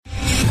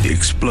The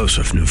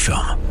explosive new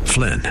film,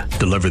 Flynn,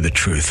 deliver the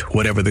truth,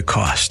 whatever the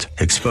cost,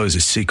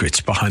 exposes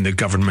secrets behind the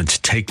government's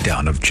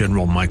takedown of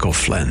General Michael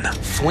Flynn.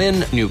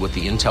 Flynn knew what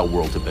the intel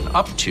world had been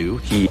up to.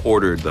 He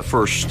ordered the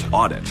first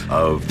audit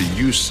of the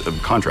use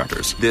of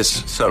contractors.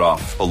 This set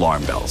off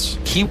alarm bells.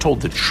 He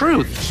told the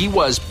truth. He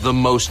was the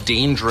most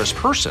dangerous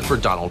person for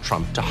Donald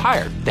Trump to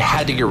hire. They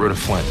had to get rid of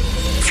Flynn.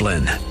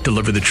 Flynn,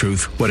 deliver the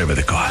truth, whatever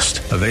the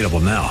cost. Available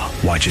now.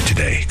 Watch it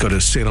today. Go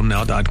to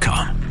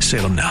salemnow.com.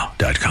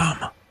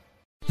 salemnow.com.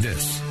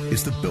 This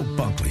is the Bill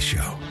Bunkley Show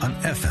on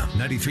FM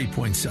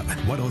 93.7,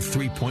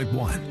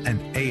 103.1,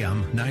 and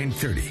AM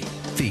 930.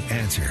 The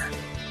Answer.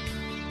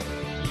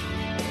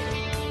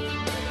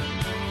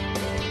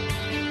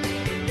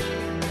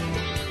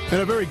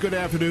 And a very good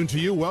afternoon to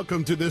you.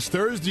 Welcome to this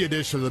Thursday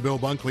edition of the Bill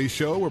Bunkley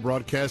Show. We're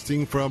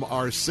broadcasting from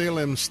our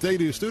Salem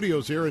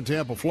studios here in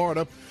Tampa,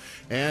 Florida.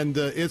 And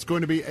it's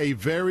going to be a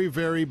very,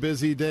 very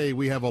busy day.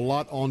 We have a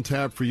lot on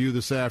tap for you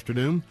this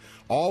afternoon.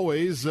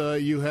 Always,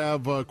 you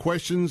have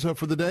questions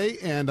for the day,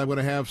 and I'm going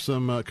to have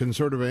some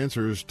conservative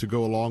answers to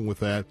go along with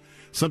that,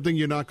 something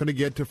you're not going to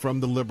get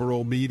from the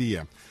liberal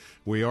media.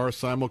 We are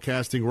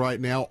simulcasting right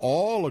now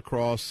all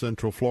across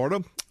Central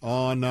Florida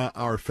on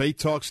our Faith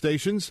Talk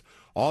stations,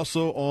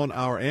 also on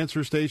our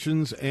Answer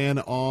stations, and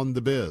on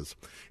The Biz.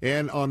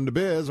 And on The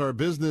Biz, our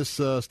business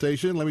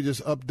station, let me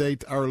just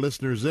update our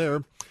listeners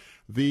there.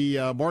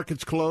 The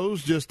markets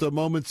closed just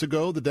moments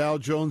ago. The Dow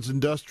Jones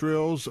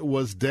Industrials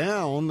was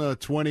down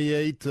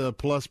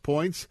 28-plus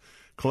points,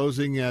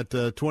 closing at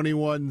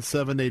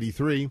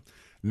 21,783.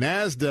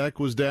 NASDAQ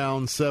was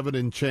down 7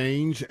 and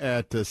change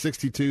at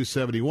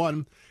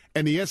 62.71.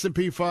 And the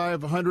S&P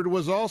 500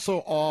 was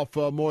also off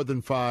more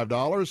than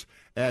 $5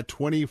 at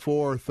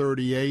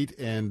 24.38.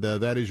 And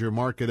that is your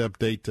market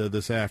update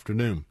this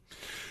afternoon.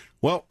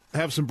 Well,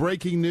 have some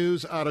breaking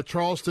news out of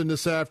Charleston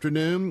this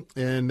afternoon,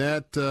 and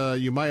that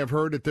you might have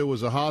heard that there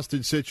was a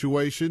hostage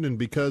situation, and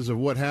because of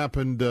what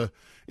happened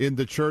in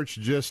the church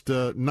just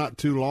not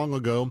too long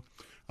ago,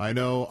 I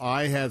know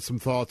I had some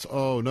thoughts,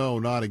 oh, no,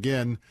 not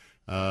again.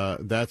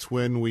 That's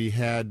when we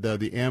had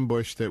the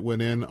ambush that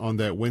went in on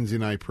that Wednesday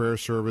night prayer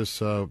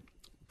service.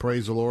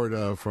 Praise the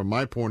Lord. From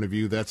my point of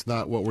view, that's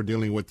not what we're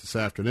dealing with this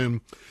afternoon.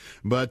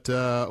 But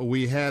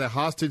we had a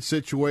hostage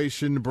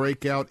situation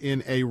break out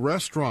in a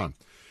restaurant.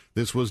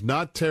 This was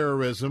not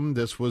terrorism.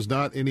 This was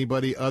not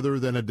anybody other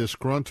than a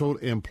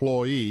disgruntled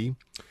employee.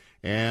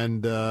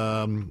 And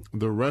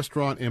the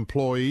restaurant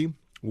employee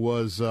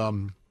was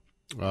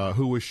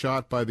who was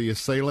shot by the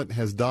assailant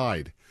has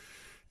died.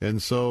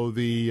 And so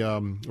the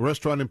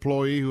restaurant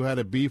employee who had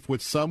a beef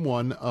with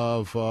someone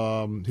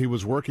he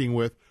was working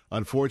with,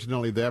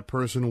 unfortunately, that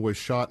person was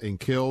shot and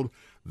killed.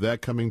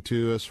 That coming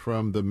to us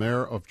from the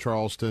mayor of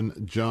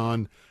Charleston,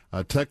 John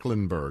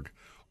Tecklenburg.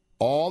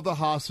 All the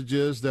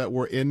hostages that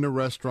were in the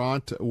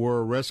restaurant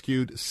were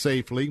rescued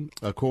safely,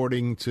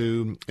 according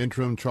to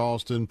Interim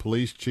Charleston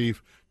Police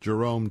Chief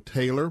Jerome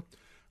Taylor.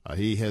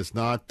 He has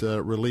not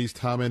released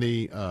how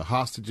many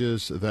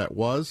hostages that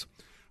was.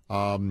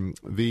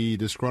 The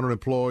disgruntled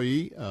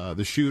employee,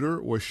 the shooter,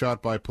 was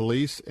shot by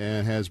police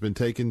and has been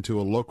taken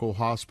to a local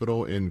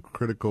hospital in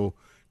critical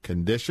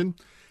condition.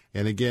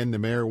 And again, the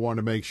mayor wanted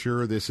to make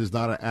sure this is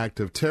not an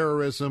act of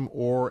terrorism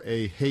or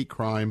a hate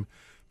crime.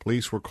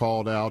 Police were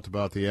called out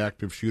about the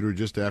active shooter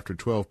just after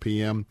 12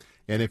 p.m.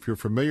 And if you're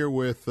familiar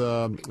with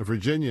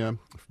Virginia,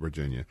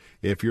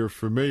 if you're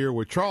familiar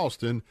with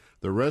Charleston,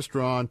 the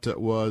restaurant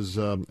was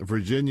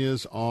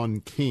Virginia's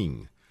on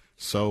King.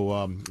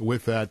 So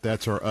with that,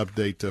 that's our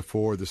update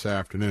for this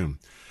afternoon.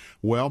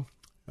 Well,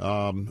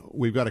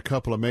 we've got a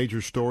couple of major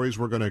stories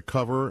we're going to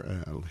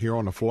cover here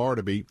on the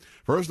Florida Beat.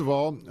 First of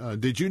all,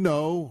 did you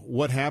know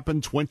what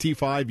happened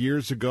 25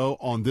 years ago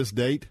on this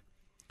date?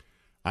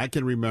 I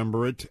can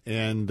remember it,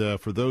 and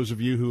for those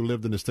of you who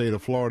lived in the state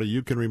of Florida,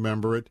 you can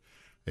remember it.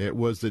 It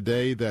was the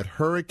day that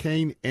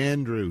Hurricane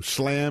Andrew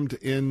slammed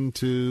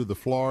into the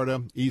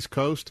Florida East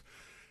Coast,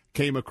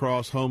 came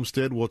across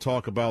Homestead. We'll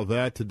talk about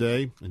that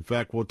today. In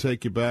fact, we'll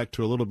take you back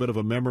to a little bit of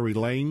a memory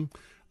lane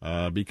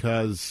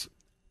because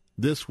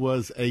this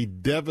was a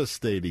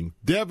devastating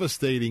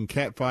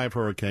Cat 5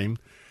 hurricane.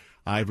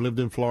 I've lived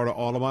in Florida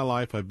all of my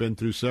life. I've been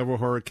through several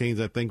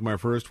hurricanes. I think my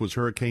first was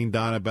Hurricane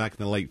Donna back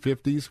in the late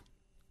 50s.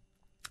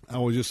 I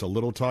was just a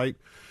little tight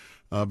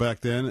back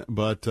then,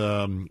 but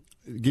give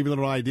you a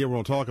little idea, we're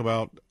going to talk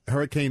about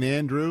Hurricane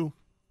Andrew,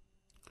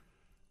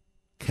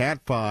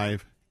 Cat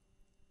 5.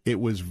 It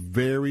was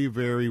very,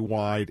 very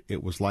wide.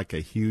 It was like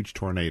a huge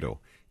tornado.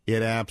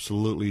 It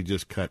absolutely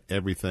just cut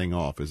everything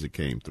off as it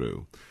came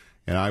through.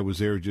 And I was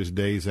there just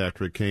days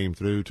after it came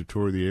through to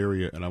tour the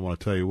area, and I want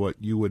to tell you what,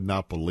 you would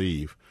not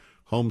believe.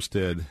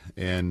 Homestead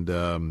and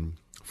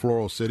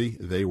Floral City,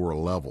 they were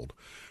leveled.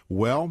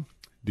 Well,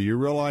 do you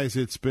realize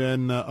it's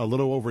been a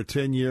little over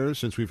 10 years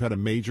since we've had a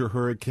major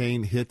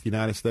hurricane hit the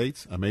United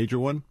States, a major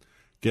one?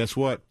 Guess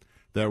what?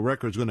 That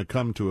record's going to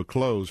come to a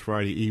close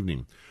Friday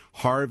evening.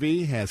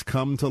 Harvey has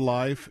come to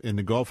life in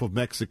the Gulf of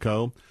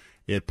Mexico.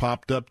 It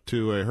popped up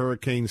to a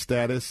hurricane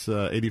status,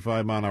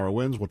 85-mile-an-hour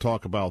winds. We'll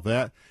talk about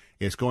that.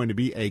 It's going to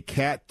be a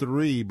Cat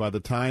 3 by the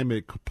time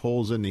it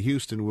pulls into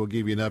Houston. We'll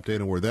give you an update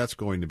on where that's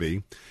going to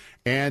be.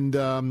 And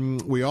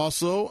we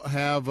also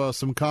have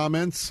some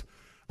comments.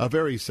 A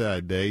very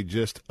sad day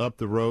just up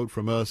the road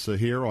from us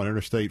here on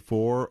Interstate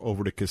 4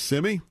 over to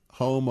Kissimmee,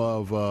 home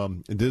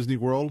of Disney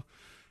World.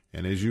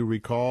 And as you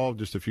recall,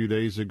 just a few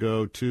days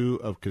ago, 2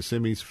 of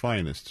Kissimmee's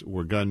finest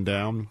were gunned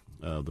down.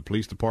 The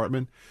police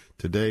department.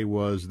 Today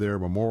was their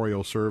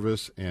memorial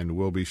service, and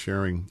we'll be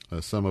sharing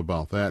some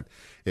about that.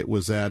 It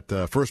was at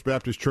First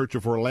Baptist Church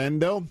of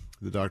Orlando.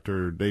 The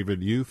Dr.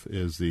 David Youth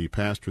is the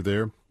pastor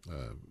there,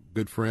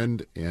 good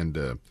friend,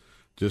 and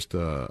just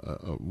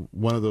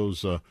one of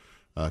those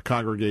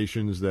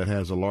congregations that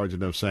has a large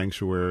enough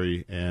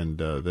sanctuary, and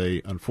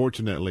they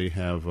unfortunately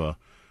have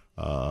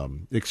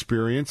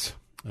experience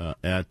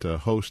at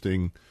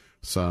hosting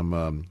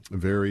some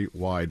very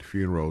wide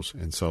funerals,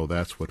 and so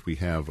that's what we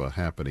have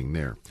happening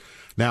there.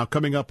 Now,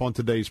 coming up on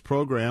today's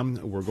program,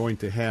 we're going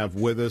to have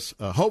with us,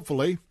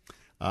 hopefully,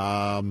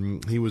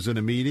 he was in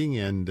a meeting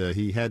and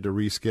he had to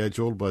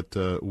reschedule, but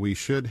we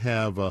should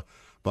have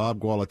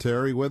Bob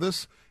Gualtieri with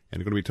us,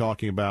 and we're going to be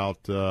talking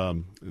about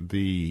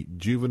the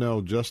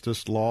juvenile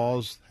justice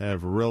laws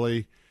have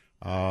really,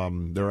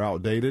 they're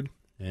outdated,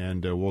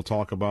 and we'll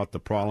talk about the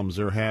problems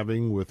they're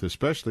having with,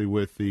 especially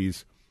with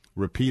these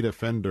repeat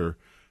offender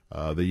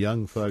the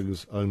young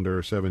thugs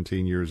under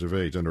 17 years of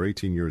age, under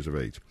 18 years of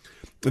age.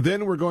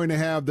 Then we're going to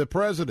have the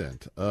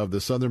president of the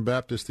Southern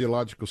Baptist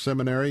Theological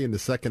Seminary in the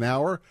second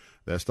hour.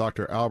 That's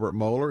Dr. Albert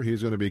Moeller.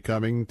 He's going to be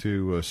coming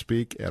to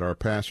speak at our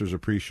Pastor's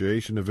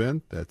Appreciation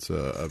event. That's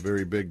a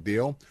very big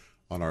deal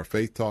on our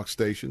Faith Talk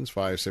stations,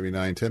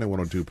 579.10 and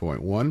 102.1.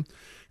 Going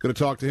to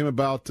talk to him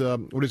about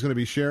what he's going to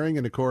be sharing.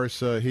 And, of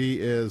course, he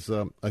is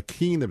a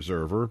keen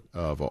observer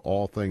of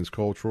all things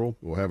cultural.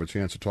 We'll have a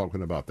chance to talk to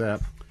him about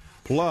that.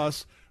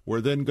 Plus, we're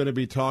then going to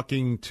be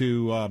talking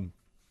to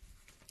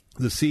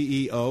the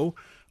CEO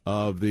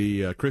of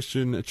the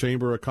Christian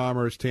Chamber of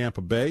Commerce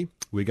Tampa Bay.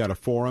 We got a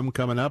forum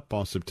coming up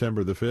on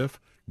September the 5th,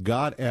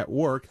 God at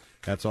Work.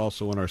 That's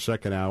also in our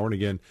second hour. And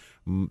again,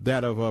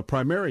 that of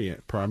primary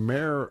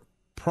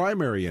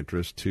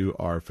interest to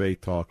our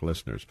Faith Talk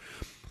listeners.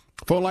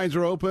 Phone lines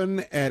are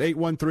open at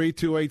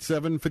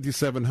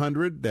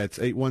 813-287-5700. That's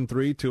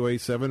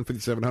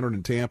 813-287-5700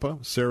 in Tampa,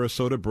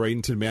 Sarasota,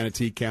 Bradenton,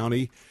 Manatee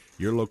County.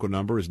 Your local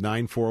number is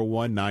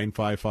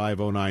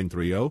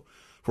 941-955-0930.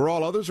 For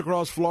all others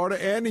across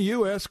Florida and the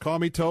U.S., call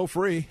me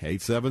toll-free,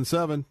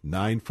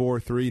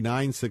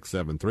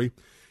 877-943-9673,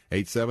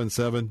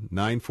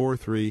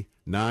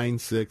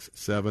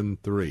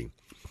 877-943-9673.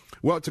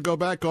 Well, to go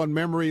back on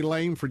memory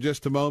lane for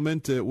just a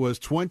moment, it was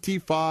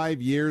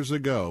 25 years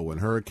ago when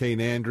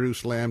Hurricane Andrew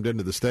slammed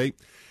into the state.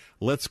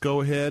 Let's go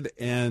ahead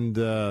and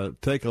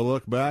take a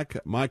look back.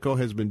 Michael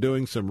has been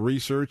doing some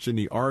research in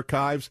the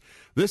archives.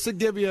 This will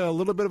give you a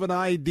little bit of an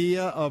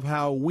idea of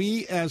how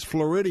we as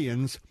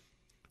Floridians,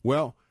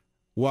 well,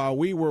 while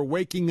we were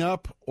waking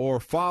up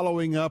or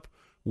following up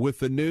with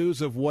the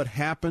news of what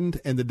happened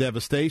and the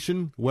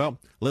devastation, well,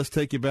 let's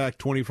take you back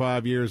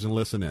 25 years and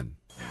listen in.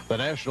 The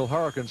National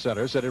Hurricane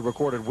Center said it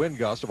recorded wind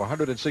gusts of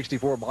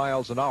 164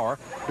 miles an hour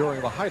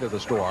during the height of the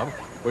storm,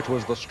 which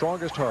was the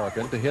strongest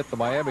hurricane to hit the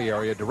Miami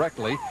area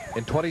directly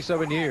in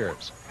 27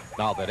 years.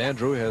 Now that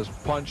Andrew has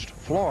punched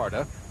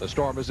Florida, the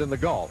storm is in the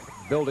Gulf,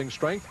 building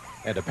strength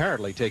and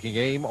apparently taking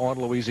aim on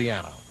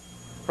Louisiana.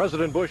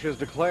 President Bush has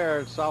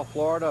declared South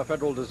Florida a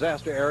federal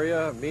disaster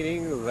area,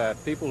 meaning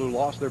that people who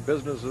lost their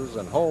businesses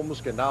and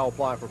homes can now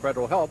apply for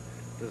federal help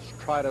to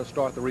try to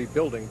start the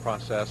rebuilding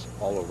process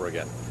all over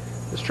again.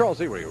 It's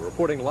Charles Erie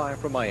reporting live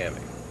from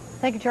Miami.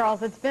 Thank you,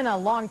 Charles. It's been a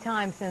long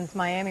time since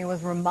Miami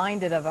was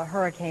reminded of a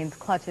hurricane's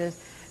clutches.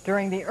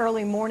 During the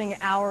early morning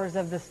hours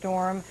of the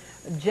storm,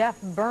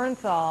 Jeff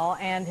Bernthal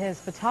and his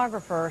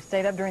photographer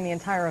stayed up during the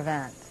entire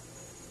event.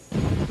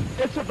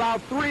 It's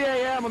about 3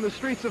 a.m. on the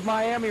streets of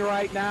Miami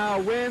right now.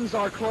 Winds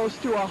are close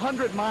to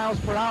 100 miles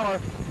per hour,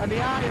 and the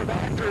eye of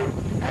Andrew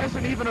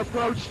hasn't even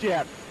approached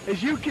yet.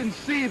 As you can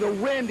see, the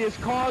wind is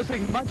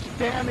causing much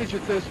damage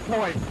at this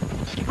point.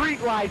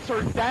 Street lights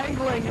are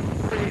dangling in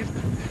the trees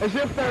as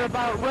if they're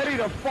about ready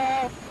to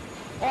fall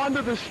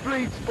onto the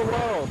streets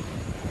below.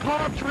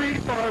 Palm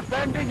trees are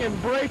bending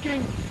and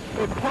breaking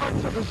in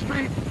parts of the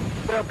street.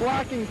 They're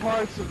blocking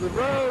parts of the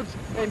roads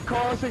and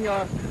causing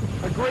a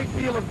great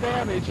deal of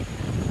damage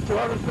to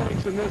other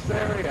things in this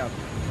area.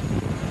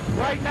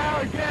 Right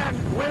now, again,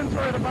 winds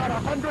are at about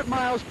 100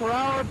 miles per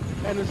hour,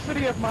 and the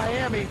city of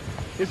Miami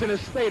is in a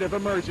state of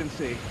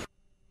emergency.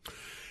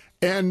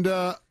 And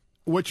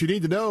what you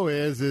need to know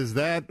is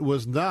that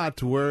was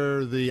not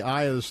where the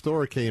eye of the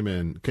storm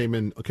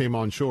came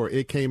on shore.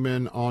 It came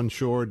in on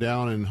shore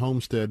down in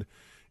Homestead.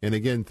 And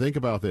again, think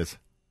about this,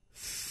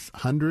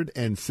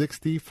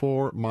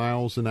 164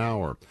 miles an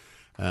hour.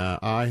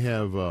 I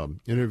have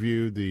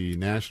interviewed the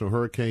National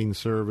Hurricane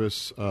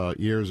Service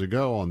years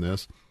ago on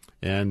this,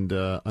 and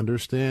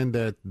understand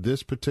that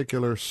this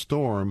particular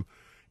storm,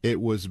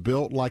 it was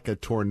built like a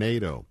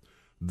tornado.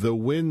 The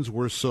winds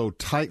were so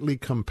tightly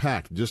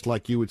compact, just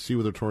like you would see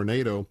with a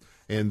tornado,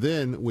 And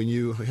then when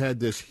you had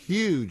this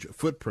huge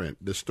footprint,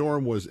 the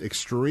storm was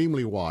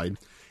extremely wide,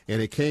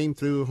 and it came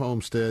through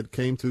Homestead,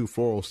 came through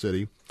Floral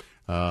City.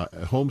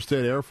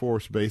 Homestead Air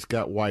Force Base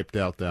got wiped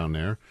out down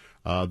there.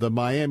 The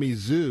Miami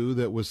Zoo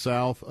that was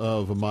south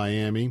of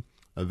Miami,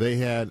 they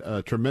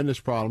had tremendous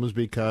problems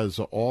because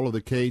all of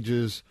the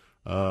cages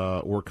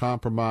were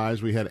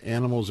compromised. We had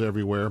animals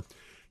everywhere.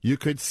 You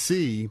could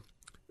see,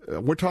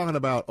 we're talking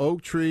about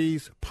oak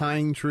trees,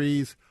 pine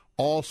trees,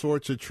 all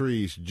sorts of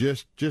trees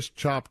just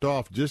chopped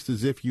off, just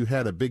as if you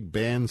had a big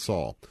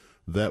bandsaw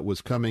that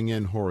was coming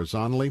in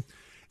horizontally.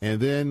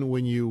 And then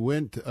when you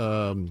went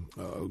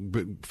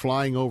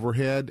flying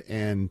overhead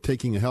and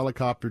taking a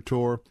helicopter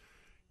tour,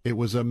 it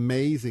was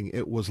amazing.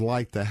 It was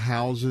like the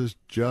houses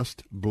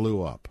just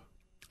blew up.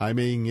 I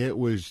mean, it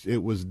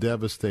was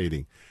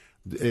devastating.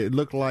 It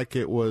looked like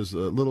it was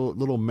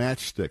little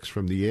matchsticks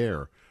from the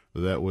air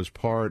that was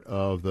part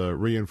of the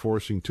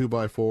reinforcing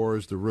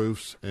 2x4s, the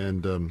roofs,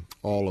 and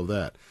all of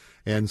that.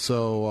 And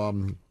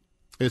so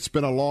it's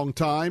been a long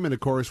time, and of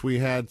course we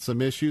had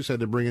some issues, had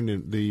to bring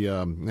in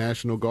the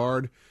National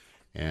Guard,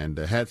 and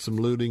had some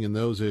looting and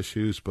those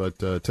issues. But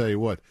tell you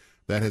what,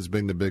 that has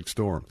been the big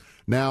storm.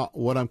 Now,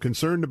 what I'm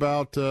concerned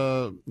about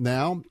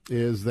now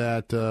is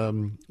that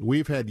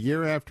we've had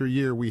year after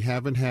year, we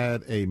haven't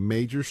had a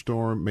major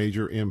storm,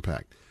 major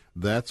impact.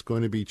 That's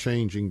going to be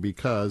changing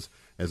because,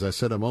 as I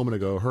said a moment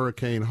ago,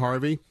 Hurricane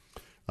Harvey,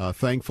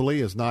 thankfully,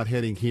 is not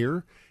heading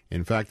here.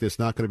 In fact, it's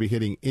not going to be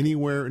hitting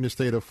anywhere in the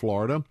state of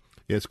Florida.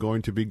 It's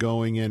going to be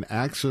going in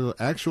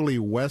actually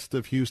west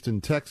of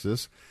Houston,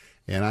 Texas.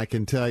 And I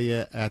can tell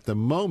you at the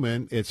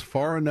moment, it's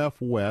far enough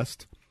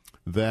west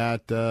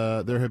that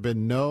there have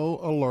been no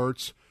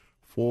alerts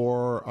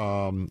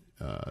for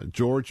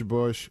George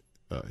Bush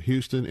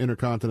Houston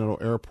Intercontinental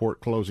Airport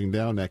closing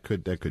down. That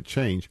could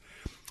change.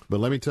 But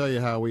let me tell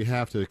you how we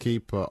have to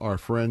keep our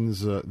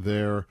friends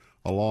there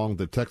along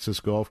the Texas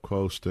Gulf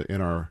Coast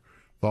in our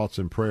thoughts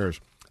and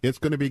prayers. It's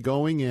going to be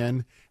going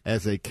in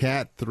as a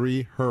Cat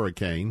 3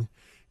 hurricane,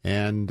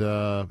 and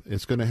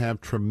it's going to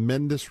have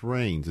tremendous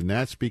rains, and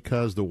that's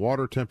because the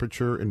water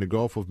temperature in the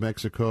Gulf of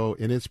Mexico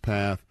in its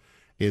path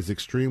is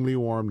extremely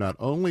warm, not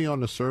only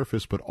on the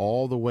surface but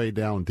all the way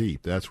down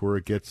deep. That's where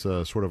it gets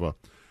sort of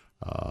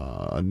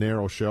a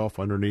narrow shelf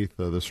underneath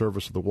the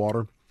surface of the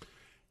water.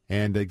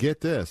 And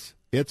get this,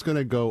 it's going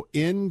to go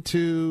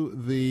into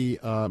the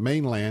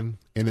mainland,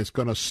 and it's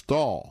going to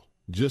stall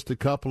just a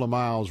couple of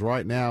miles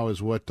right now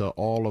is what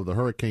all of the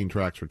hurricane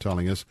tracks are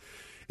telling us.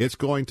 It's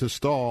going to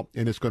stall,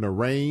 and it's going to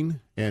rain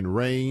and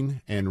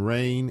rain and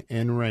rain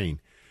and rain.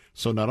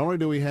 So not only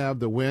do we have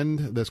the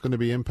wind that's going to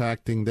be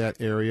impacting that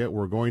area,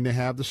 we're going to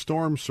have the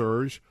storm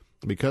surge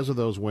because of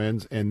those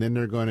winds, and then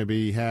they're going to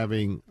be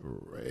having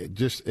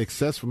just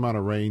excessive amount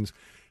of rains.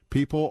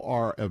 People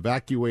are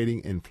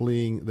evacuating and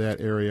fleeing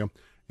that area,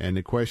 and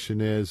the question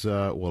is,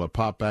 will it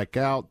pop back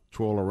out,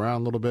 twirl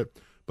around a little bit?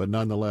 But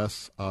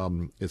nonetheless,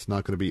 it's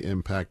not going to be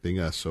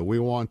impacting us. So we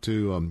want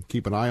to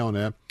keep an eye on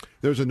that.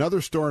 There's another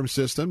storm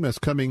system that's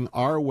coming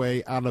our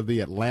way out of the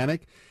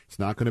Atlantic. It's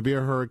not going to be a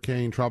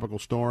hurricane, tropical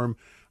storm,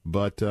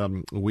 but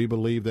we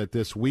believe that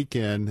this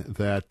weekend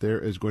that there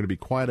is going to be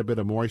quite a bit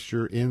of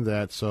moisture in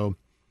that. So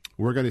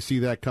we're going to see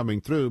that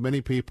coming through.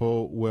 Many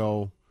people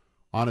will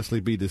honestly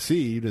be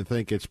deceived and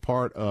think it's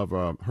part of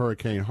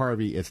Hurricane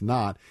Harvey. It's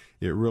not.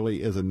 It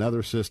really is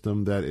another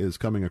system that is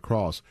coming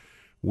across.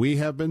 We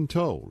have been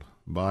told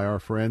by our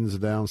friends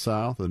down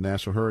south, the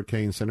National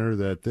Hurricane Center,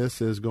 that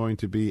this is going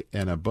to be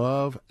an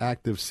above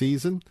active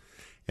season,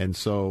 and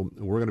so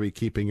we're going to be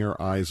keeping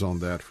our eyes on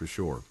that for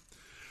sure.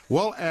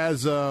 Well,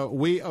 as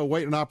we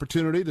await an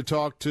opportunity to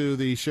talk to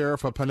the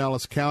sheriff of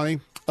Pinellas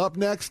County, up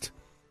next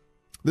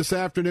this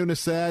afternoon, a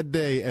sad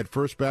day at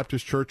First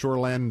Baptist Church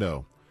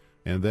Orlando,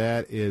 and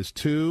that is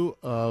two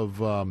of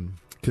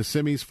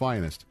Kissimmee's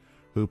finest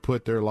who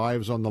put their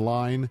lives on the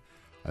line,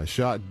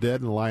 shot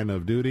dead in the line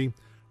of duty.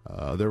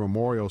 Their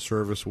memorial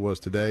service was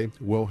today.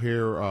 We'll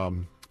hear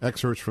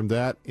excerpts from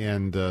that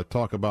and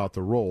talk about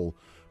the role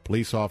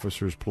police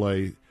officers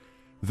play.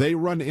 They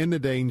run into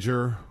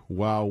danger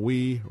while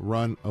we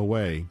run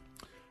away.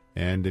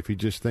 And if you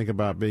just think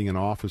about being an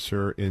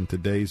officer in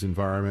today's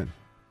environment,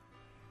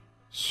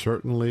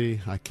 certainly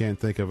I can't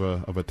think of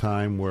a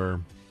time where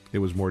it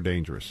was more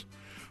dangerous.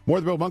 More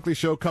of the Bill Bunkley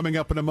Show coming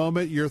up in a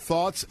moment. Your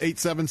thoughts,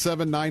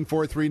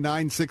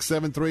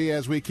 877-943-9673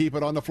 as we keep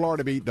it on the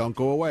Florida beat. Don't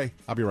go away.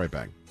 I'll be right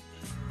back.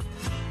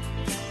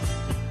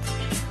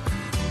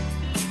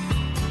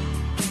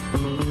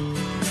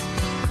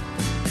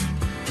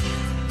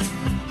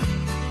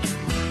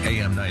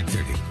 AM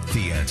 930,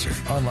 The Answer.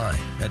 Online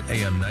at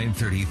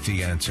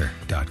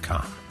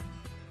am930theanswer.com.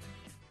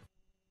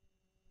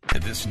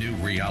 In this new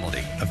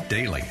reality of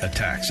daily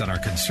attacks on our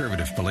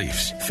conservative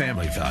beliefs,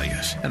 family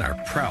values, and our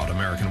proud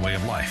American way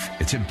of life,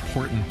 it's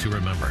important to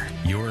remember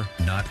you're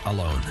not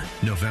alone.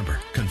 November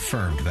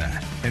confirmed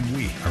that, and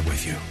we are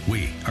with you.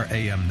 We are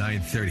AM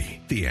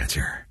 930, The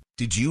Answer.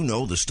 Did you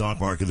know the stock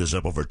market is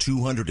up over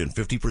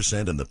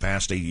 250% in the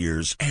past 8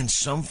 years? And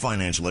some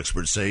financial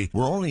experts say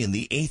we're only in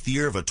the 8th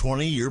year of a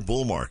 20-year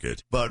bull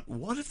market. But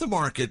what if the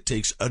market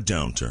takes a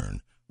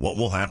downturn? What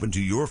will happen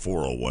to your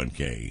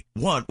 401k?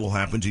 What will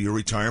happen to your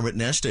retirement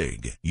nest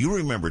egg? You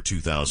remember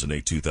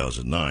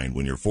 2008-2009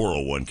 when your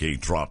 401k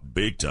dropped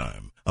big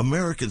time.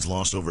 Americans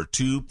lost over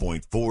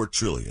 $2.4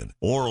 trillion,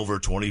 or over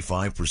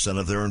 25%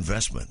 of their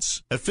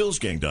investments. At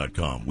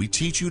philsgang.com, we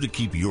teach you to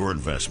keep your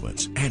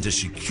investments and to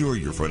secure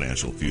your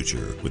financial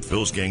future. With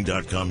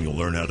philsgang.com, you'll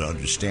learn how to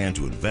understand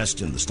to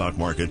invest in the stock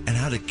market and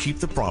how to keep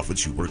the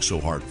profits you work so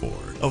hard for.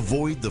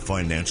 Avoid the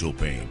financial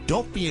pain.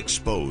 Don't be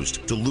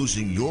exposed to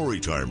losing your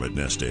retirement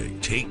nest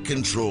egg. Take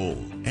control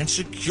and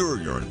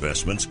secure your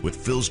investments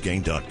with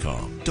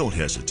philsgang.com. Don't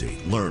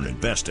hesitate. Learn,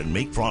 invest, and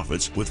make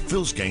profits with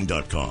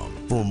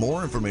philsgang.com. For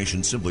more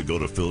information, simply go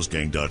to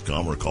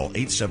philsgang.com or call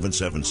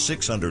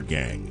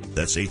 877-600-GANG.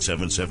 That's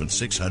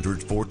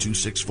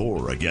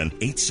 877-600-4264. Again,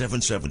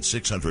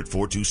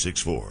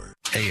 877-600-4264.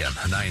 AM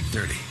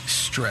 930,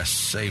 Stress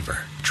Saver,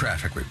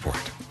 Traffic Report.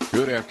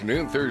 Good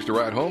afternoon. Thursday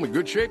ride home in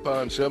good shape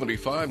on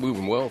 75,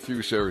 moving well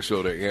through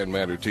Sarasota and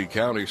Manatee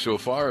County. So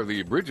far,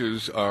 the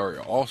bridges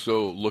are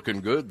also looking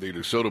good. The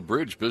DeSoto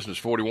Bridge, Business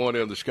 41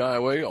 and the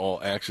Skyway,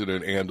 all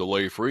accident and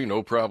delay free.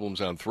 No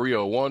problems on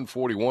 301,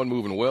 41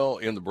 moving well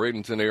in the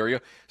Bradenton area.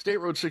 State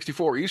Road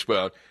 64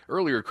 eastbound.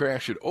 Earlier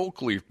crash at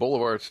Oakleaf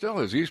Boulevard. Still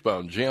has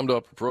eastbound jammed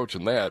up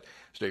approaching that.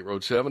 State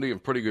Road 70 in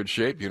pretty good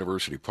shape.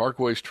 University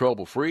Parkway's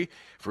trouble-free.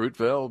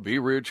 Fruitvale, Bee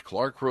Ridge,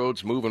 Clark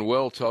Road's moving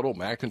well. Tuttle,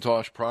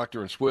 McIntosh,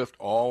 Proctor, and Swift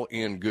all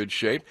in good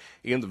shape.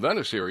 In the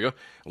Venice area,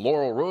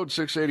 Laurel Road,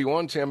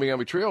 681,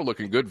 Tamiami Trail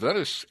looking good.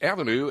 Venice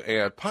Avenue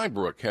at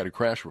Pinebrook had a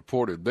crash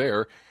reported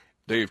there.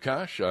 Dave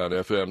Kosh on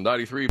FM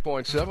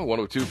 93.7,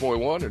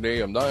 102.1, and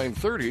AM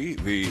 930,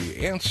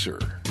 The Answer.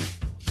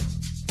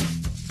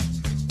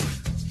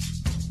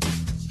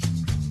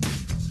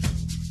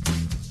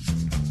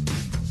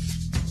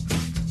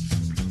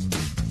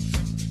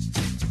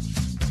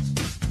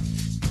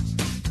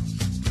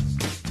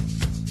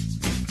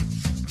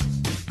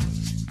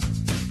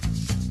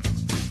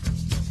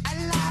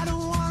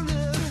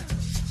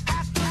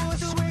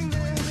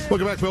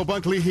 Welcome back. Bill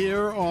Bunkley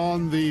here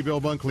on the Bill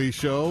Bunkley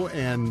Show,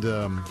 and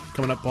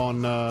coming up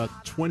on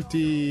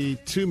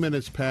 22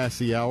 minutes past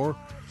the hour. I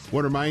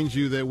want to remind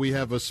you that we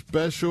have a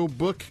special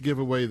book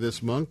giveaway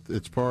this month.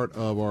 It's part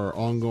of our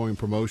ongoing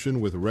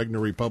promotion with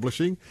Regnery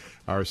Publishing,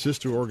 our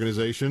sister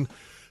organization.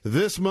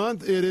 This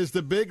month, it is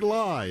The Big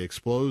Lie,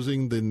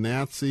 Exposing the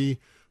Nazi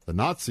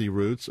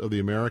Roots of the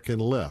American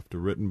Left,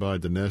 written by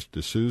Dinesh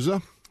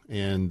D'Souza,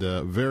 and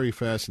very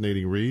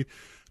fascinating read.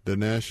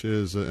 Dinesh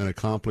is an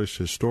accomplished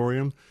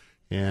historian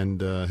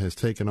and has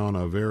taken on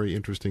a very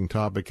interesting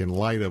topic in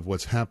light of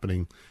what's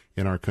happening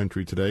in our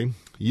country today.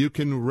 You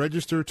can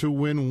register to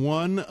win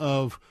one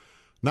of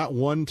not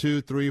 1,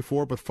 2, 3,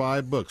 4, but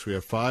 5 books. We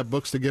have 5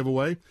 books to give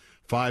away,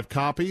 5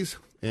 copies,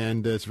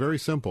 and it's very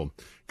simple.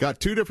 Got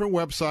 2 different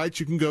websites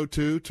you can go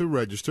to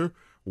register.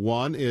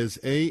 One is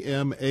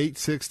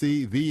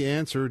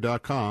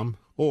am860theanswer.com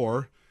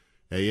or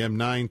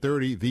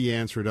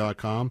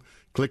am930theanswer.com.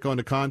 Click on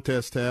the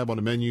contest tab on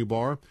the menu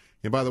bar.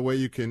 And by the way,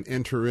 you can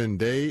enter in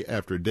day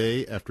after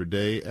day after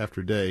day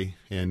after day,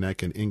 and that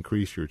can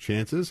increase your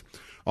chances.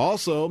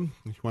 Also,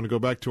 if you want to go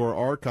back to our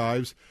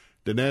archives,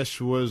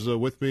 Dinesh was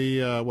with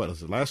me,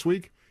 last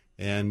week?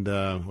 And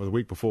or the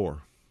week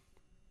before?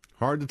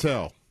 Hard to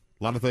tell.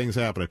 A lot of things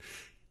happening.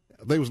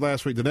 I think it was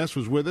last week. Dinesh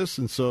was with us,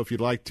 and so if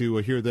you'd like to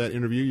hear that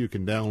interview, you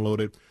can download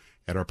it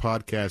at our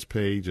podcast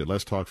page at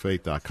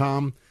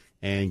letstalkfaith.com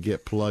and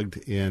get plugged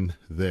in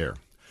there.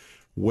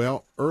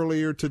 Well,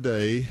 earlier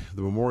today,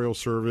 the memorial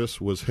service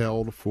was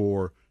held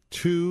for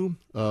 2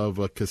 of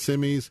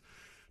Kissimmee's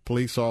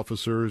police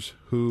officers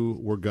who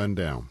were gunned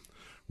down.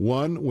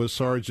 One was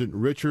Sergeant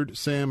Richard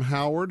Sam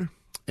Howard,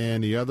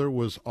 and the other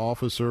was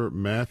Officer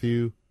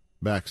Matthew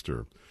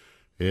Baxter.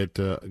 It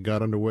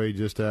got underway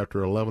just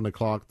after 11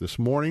 o'clock this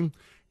morning,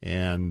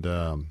 and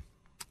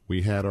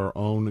we had our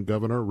own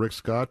governor, Rick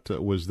Scott,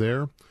 was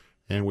there,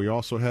 and we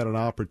also had an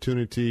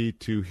opportunity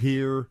to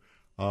hear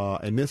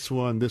and this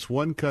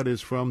one cut is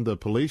from the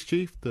police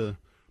chief, or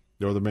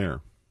the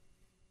mayor.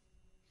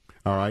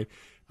 All right,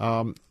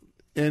 and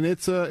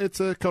it's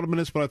a couple of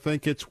minutes, but I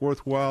think it's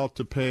worthwhile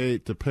to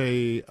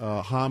pay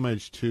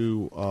homage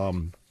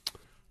to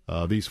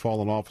these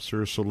fallen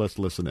officers. So let's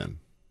listen in.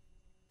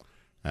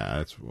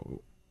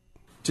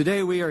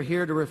 Today we are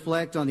here to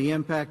reflect on the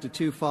impact of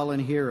 2 fallen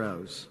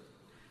heroes.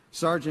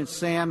 Sergeant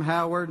Sam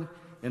Howard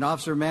and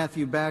Officer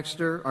Matthew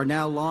Baxter are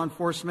now law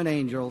enforcement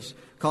angels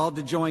called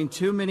to join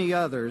too many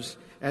others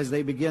as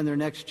they begin their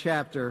next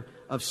chapter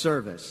of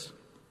service.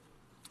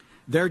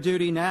 Their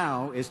duty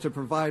now is to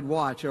provide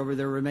watch over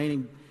their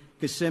remaining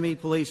Kissimmee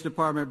Police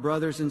Department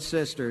brothers and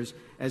sisters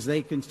as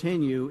they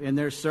continue in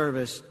their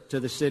service to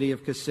the city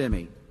of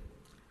Kissimmee.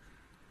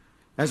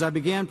 As I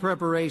began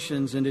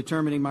preparations in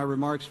determining my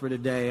remarks for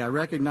today, I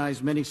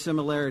recognized many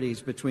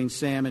similarities between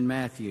Sam and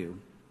Matthew.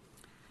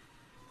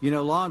 You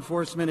know, law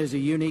enforcement is a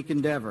unique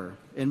endeavor,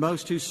 and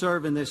most who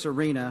serve in this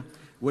arena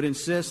would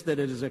insist that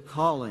it is a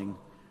calling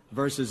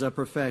versus a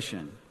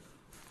profession.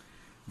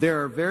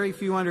 There are very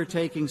few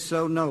undertakings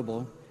so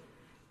noble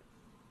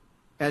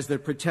as the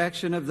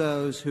protection of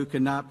those who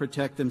cannot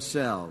protect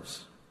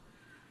themselves.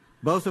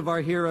 Both of our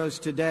heroes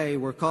today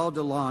were called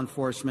to law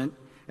enforcement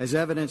as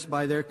evidenced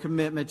by their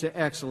commitment to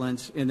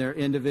excellence in their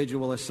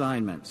individual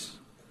assignments.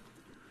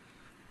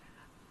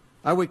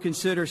 I would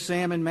consider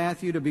Sam and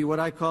Matthew to be what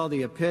I call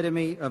the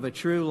epitome of a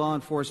true law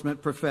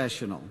enforcement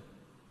professional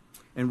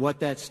and what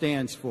that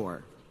stands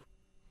for.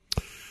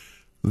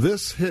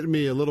 This hit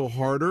me a little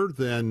harder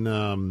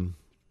than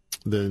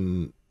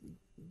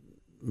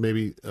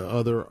maybe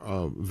other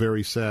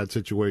very sad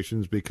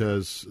situations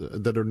because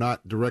that are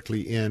not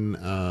directly in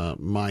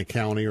my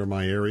county or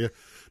my area.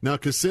 Now,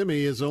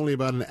 Kissimmee is only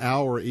about an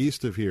hour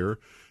east of here.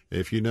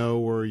 If you know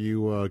where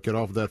you get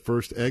off that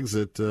first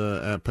exit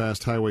at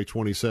past Highway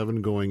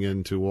 27 going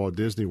into Walt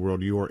Disney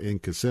World, you are in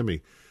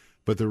Kissimmee.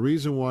 But the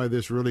reason why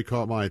this really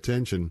caught my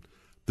attention,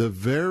 the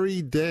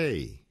very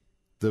day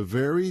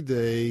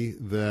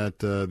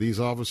that these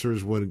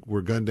officers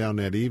were gunned down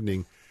that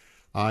evening,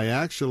 I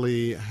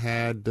actually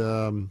had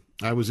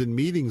I was in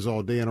meetings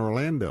all day in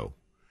Orlando,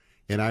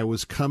 and I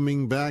was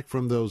coming back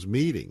from those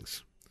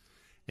meetings.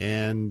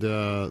 And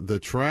the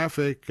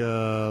traffic,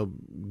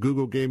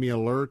 Google gave me an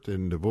alert,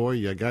 and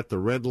boy, I got the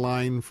red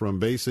line from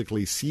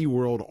basically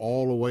SeaWorld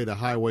all the way to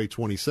Highway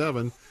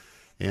 27,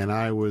 and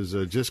I was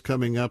just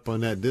coming up on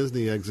that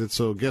Disney exit,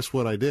 so guess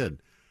what I did?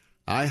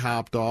 I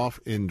hopped off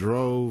and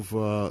drove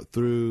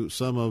through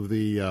some of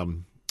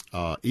the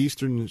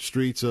eastern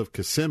streets of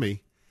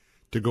Kissimmee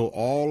to go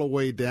all the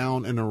way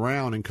down and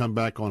around and come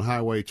back on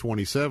Highway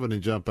 27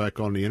 and jump back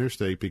on the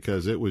interstate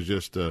because it was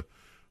just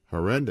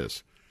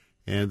horrendous.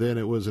 And then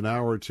it was an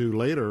hour or two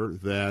later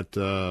that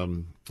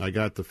I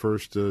got the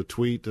first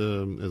tweet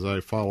as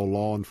I follow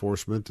law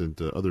enforcement and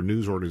other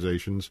news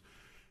organizations,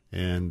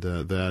 and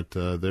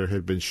that there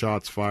had been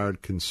shots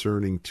fired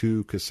concerning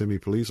 2 Kissimmee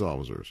police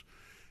officers.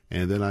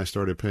 And then I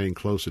started paying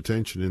close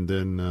attention, and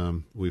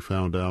then we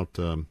found out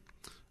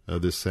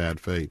this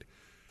sad fate.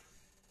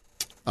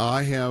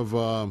 I have,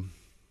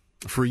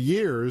 for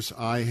years,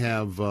 I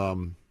have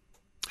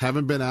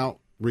haven't been out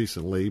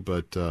recently,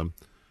 but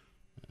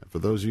for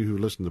those of you who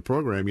listen to the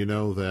program, you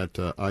know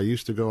that I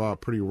used to go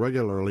out pretty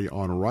regularly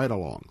on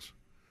ride-alongs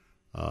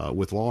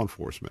with law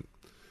enforcement,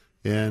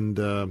 and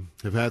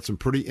have had some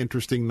pretty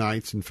interesting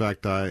nights. In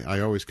fact, I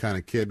always kind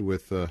of kid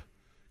with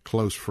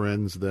close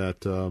friends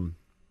that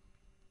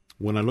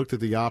when I looked at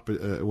the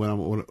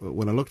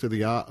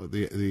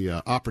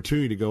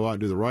opportunity to go out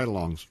and do the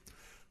ride-alongs,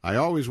 I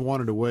always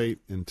wanted to wait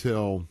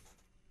until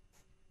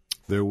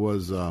there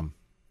was a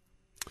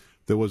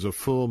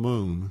full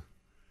moon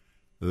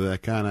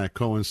that kind of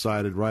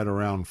coincided right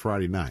around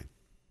Friday night.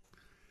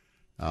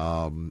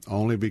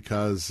 Only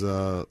because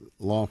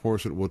law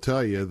enforcement will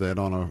tell you that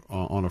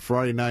on a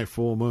Friday night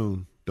full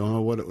moon, don't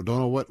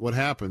know what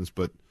happens,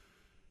 but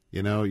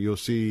you know you'll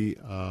see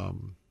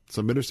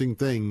some interesting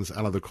things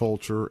out of the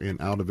culture and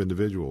out of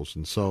individuals,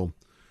 and so.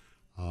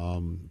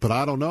 But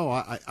I don't know.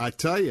 I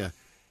tell you.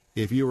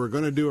 If you were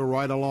going to do a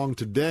ride-along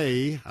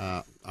today,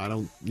 I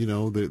don't,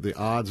 the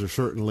odds are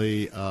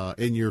certainly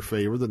in your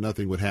favor that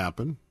nothing would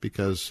happen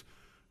because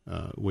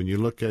when you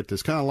look at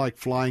it's kind of like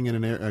flying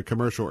in a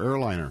commercial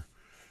airliner.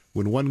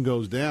 When one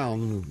goes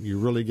down, you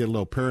really get a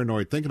little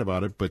paranoid thinking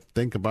about it, but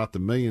think about the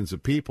millions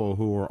of people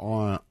who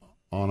are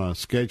on a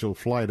scheduled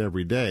flight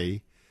every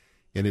day,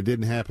 and it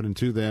didn't happen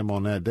to them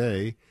on that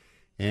day.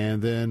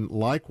 And then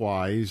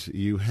likewise,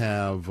 you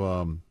have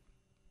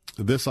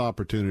this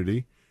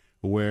opportunity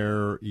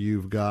where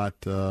you've got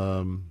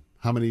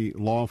how many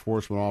law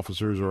enforcement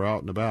officers are out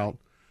and about.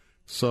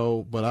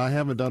 So, but I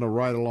haven't done a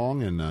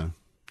ride-along, and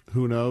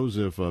who knows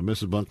if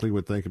Mrs. Bunkley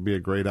would think it'd be a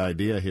great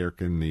idea here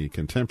in the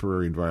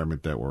contemporary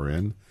environment that we're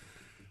in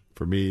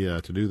for me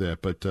to do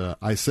that. But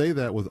I say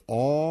that with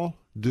all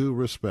due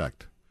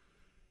respect.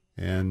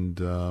 And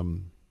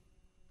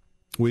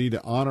we need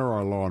to honor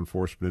our law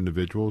enforcement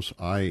individuals.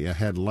 I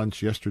had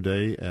lunch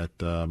yesterday at,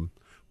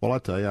 I'll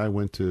tell you, I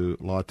went to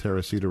La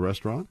Teresita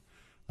restaurant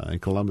in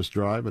Columbus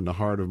Drive, in the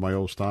heart of my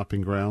old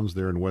stomping grounds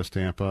there in West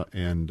Tampa,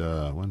 and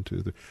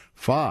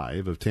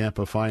 5 of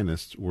Tampa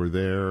finest were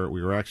there.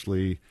 We were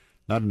actually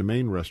not in the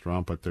main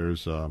restaurant, but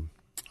there's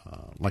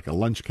like a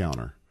lunch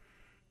counter,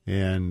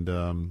 and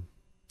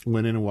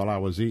went in while I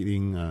was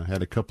eating.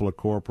 Had a couple of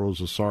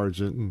corporals, a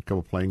sergeant, and a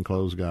couple of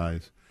plainclothes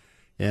guys,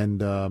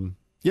 and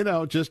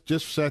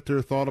just sat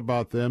there, thought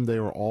about them. They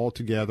were all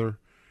together,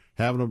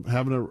 having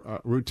a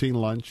routine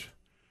lunch.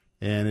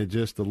 And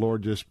the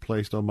Lord just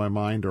placed on my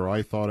mind, or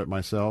I thought it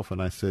myself,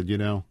 and I said,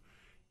 you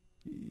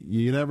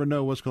never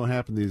know what's going to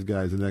happen to these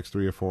guys in the next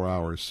 3 or 4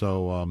 hours.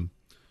 So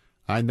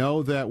I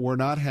know that we're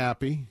not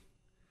happy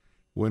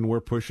when we're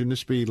pushing the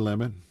speed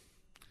limit,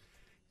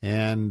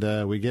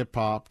 and we get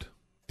popped.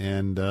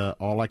 And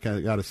all I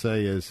got to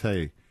say is,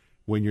 hey,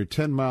 when you're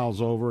 10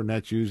 miles over, and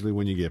that's usually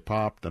when you get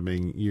popped, I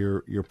mean,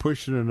 you're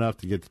pushing enough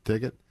to get the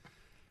ticket.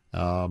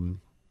 And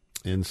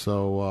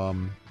so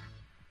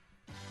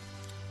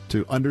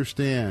to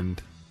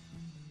understand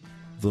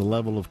the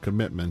level of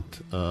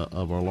commitment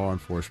of our law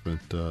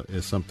enforcement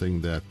is something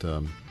that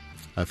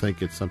I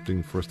think it's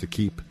something for us to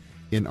keep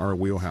in our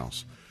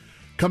wheelhouse.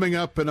 Coming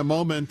up in a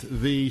moment,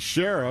 the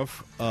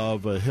sheriff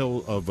of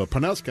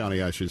Pinellas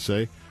County, I should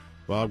say,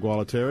 Bob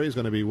Gualtieri, is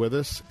going to be with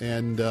us,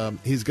 and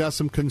he's got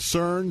some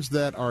concerns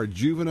that our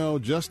juvenile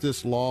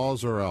justice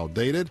laws are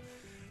outdated.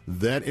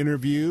 That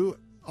interview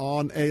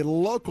on a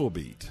local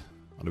beat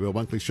on the Bill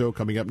Bunkley Show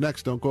coming up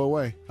next. Don't go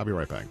away. I'll be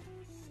right back.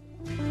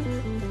 If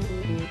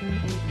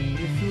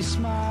you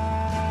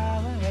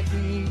smile at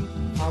me,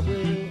 I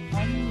will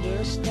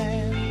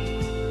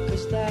understand,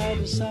 'cause that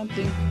is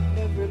something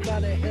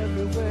everybody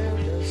everywhere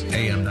does.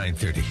 AM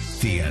 930,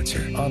 The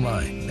Answer.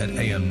 Online at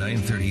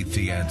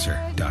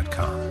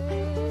am930theanswer.com.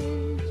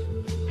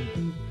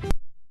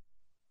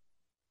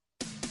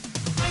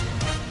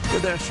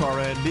 With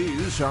SRN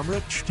News, I'm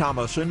Rich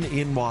Thomason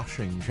in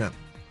Washington.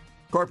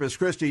 Corpus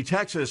Christi,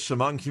 Texas,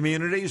 among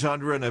communities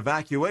under an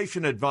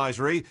evacuation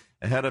advisory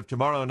ahead of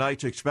tomorrow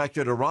night's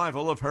expected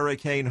arrival of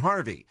Hurricane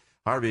Harvey.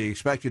 Harvey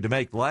expected to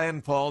make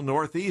landfall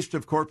northeast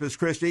of Corpus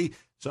Christi.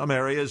 Some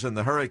areas in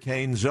the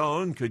hurricane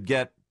zone could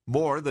get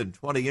more than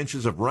 20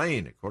 inches of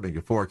rain, according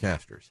to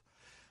forecasters.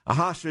 A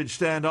hostage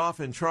standoff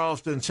in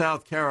Charleston,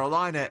 South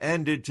Carolina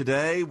ended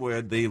today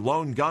when the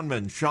lone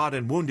gunman shot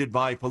and wounded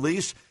by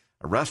police.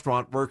 A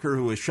restaurant worker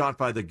who was shot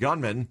by the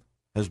gunman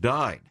has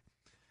died.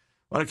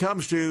 When it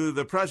comes to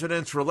the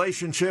president's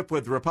relationship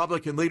with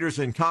Republican leaders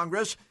in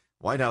Congress,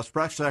 White House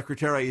Press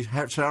Secretary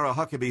Sarah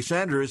Huckabee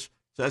Sanders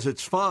says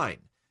it's fine.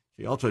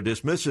 She also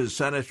dismisses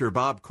Senator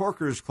Bob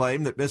Corker's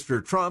claim that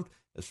Mr. Trump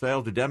has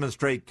failed to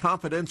demonstrate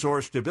confidence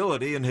or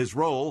stability in his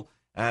role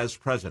as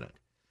president.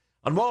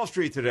 On Wall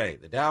Street today,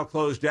 the Dow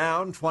closed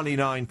down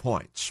 29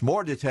 points.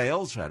 More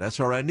details at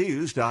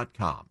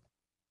srnnews.com.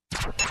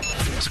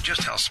 So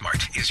just how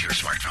smart is your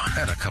smartphone?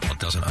 Add a couple of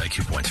dozen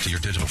IQ points to your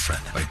digital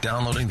friend by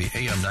downloading the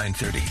AM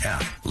 930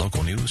 app.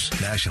 Local news,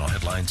 national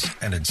headlines,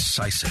 and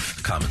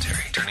incisive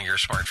commentary. Turning your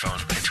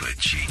smartphone into a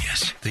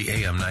genius. The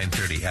AM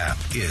 930 app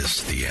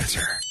is the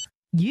answer.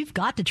 You've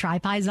got to try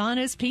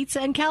Paisano's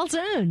Pizza and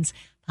Calzones.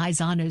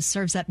 Paisano's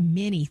serves up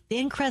many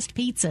thin crust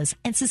pizzas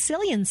and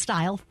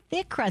Sicilian-style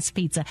thick crust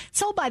pizza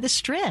sold by the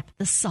strip.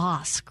 The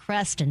sauce,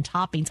 crust, and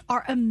toppings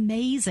are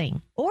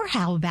amazing. Or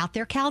how about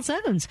their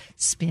calzones?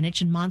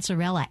 Spinach and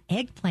mozzarella,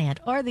 eggplant,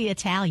 or the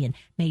Italian,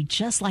 made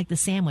just like the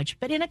sandwich,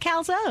 but in a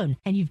calzone.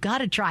 And you've got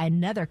to try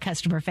another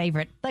customer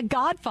favorite, the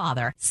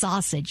Godfather.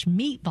 Sausage,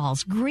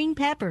 meatballs, green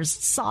peppers,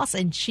 sauce,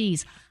 and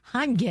cheese.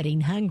 I'm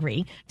getting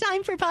hungry.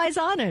 Time for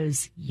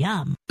Paisano's.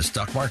 Yum. The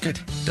stock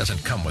market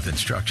doesn't come with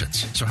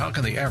instructions. So how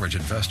can the average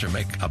investor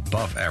make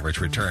above average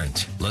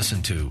returns?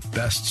 Listen to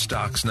Best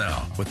Stocks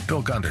Now with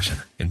Bill Gunderson.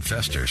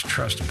 Investors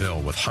trust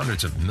Bill with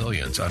hundreds of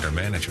millions under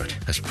management.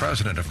 As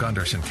president of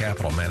Gunderson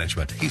Capital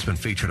Management, he's been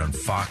featured on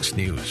Fox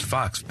News,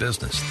 Fox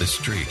Business, The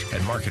Street,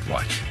 and Market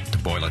Watch. To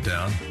boil it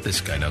down, this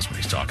guy knows what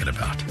he's talking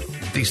about.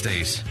 These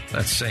days,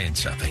 that's saying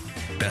something.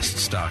 Best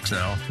Stocks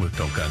Now with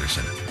Bill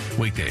Gunderson.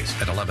 Weekdays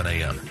at 11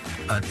 a.m.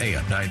 on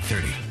AM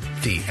 930,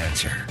 The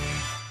Answer.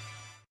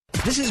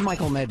 This is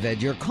Michael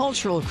Medved, your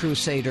cultural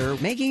crusader,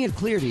 making it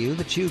clear to you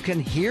that you can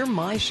hear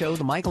my show,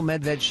 The Michael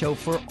Medved Show,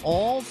 for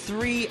all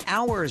 3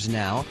 hours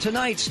now.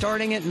 Tonight,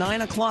 starting at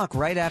 9 o'clock,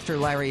 right after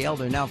Larry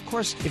Elder. Now, of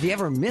course, if you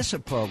ever miss a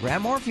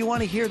program, or if you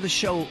want to hear the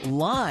show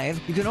live,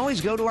 you can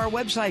always go to our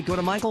website, go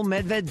to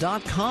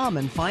michaelmedved.com,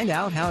 and find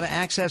out how to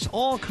access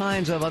all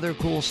kinds of other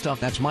cool stuff.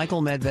 That's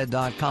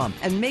michaelmedved.com.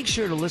 And make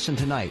sure to listen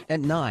tonight at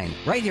 9,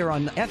 right here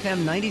on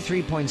FM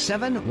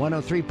 93.7,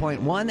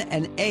 103.1,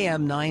 and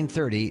AM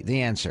 930,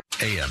 The Answer.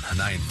 AM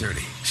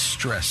 930,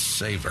 Stress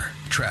Saver,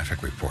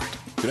 Traffic Report.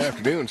 Good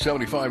afternoon.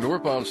 75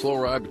 northbound, slow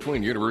ride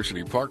between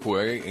University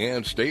Parkway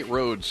and State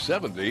Road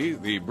 70.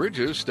 The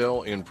bridges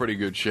still in pretty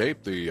good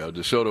shape. The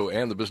DeSoto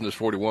and the Business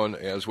 41,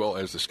 as well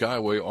as the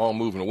Skyway, all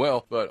moving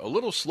well, but a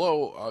little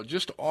slow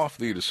just off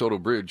the DeSoto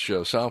Bridge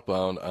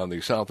southbound on the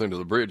south end of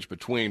the bridge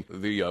between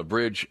the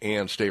bridge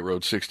and State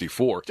Road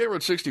 64. State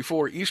Road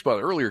 64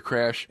 eastbound, earlier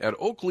crash at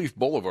Oakleaf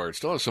Boulevard.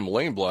 Still has some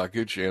lane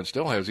blockage and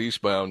still has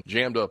eastbound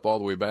jammed up all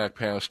the way back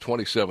past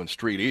 27th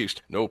Street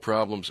East. No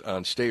problems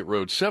on State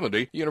Road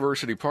 70.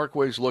 University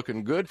Parkway's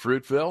looking good.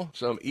 Fruitville,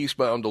 some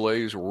eastbound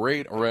delays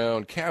right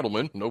around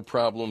Cattleman. No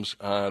problems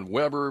on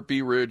Weber,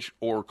 Bee Ridge,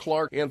 or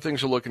Clark. And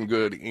things are looking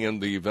good in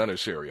the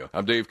Venice area.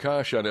 I'm Dave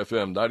Kosh on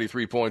FM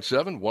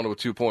 93.7,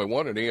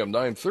 102.1, and AM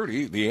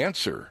 930, The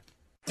Answer.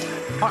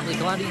 Partly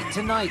cloudy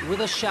tonight with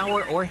a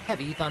shower or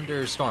heavy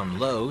thunderstorm.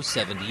 Low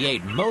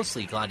 78.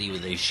 Mostly cloudy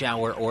with a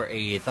shower or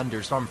a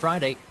thunderstorm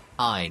Friday.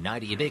 High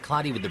 90. A bit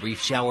cloudy with a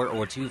brief shower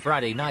or two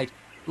Friday night.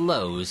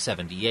 Low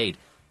 78.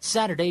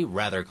 Saturday,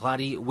 rather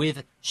cloudy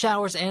with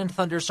showers and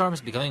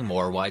thunderstorms becoming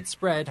more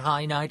widespread.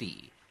 High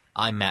 90.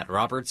 I'm Matt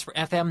Roberts for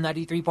FM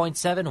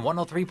 93.7,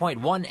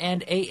 103.1,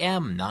 and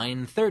AM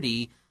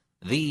 930,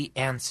 The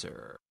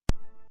Answer.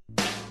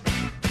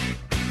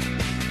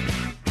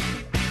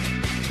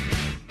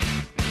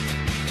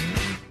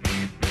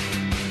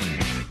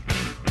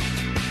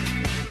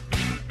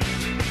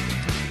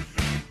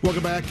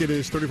 Welcome back. It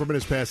is 34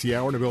 minutes past the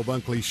hour in the Bill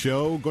Bunkley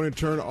Show. Going to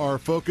turn our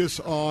focus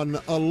on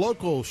a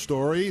local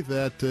story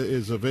that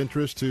is of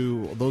interest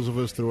to those of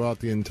us throughout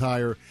the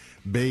entire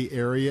Bay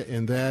Area,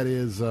 and that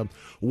is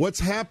what's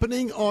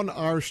happening on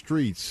our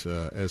streets,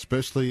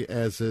 especially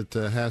as it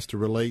has to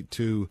relate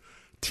to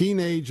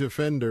teenage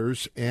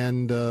offenders.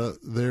 And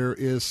there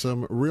is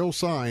some real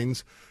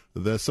signs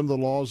that some of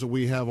the laws that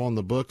we have on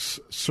the books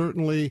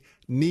certainly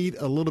need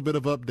a little bit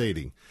of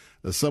updating.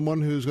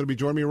 Someone who's going to be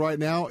joining me right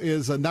now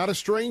is not a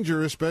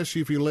stranger,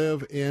 especially if you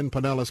live in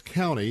Pinellas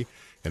County.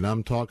 And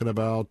I'm talking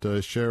about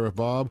Sheriff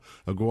Bob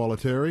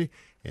Gualtieri,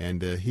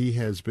 and he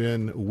has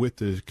been with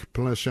the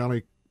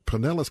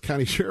Pinellas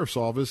County Sheriff's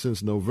Office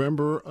since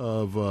November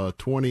of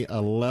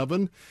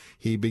 2011.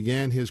 He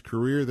began his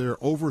career there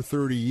over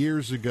 30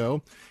 years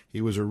ago. He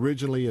was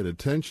originally a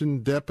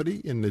detention deputy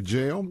in the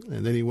jail,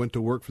 and then he went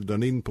to work for the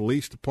Dunedin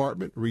Police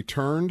Department,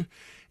 returned.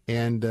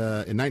 And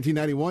in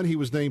 1991, he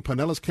was named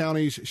Pinellas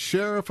County's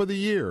Sheriff of the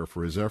Year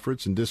for his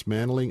efforts in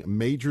dismantling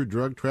major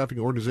drug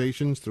trafficking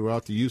organizations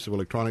throughout the use of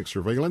electronic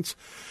surveillance.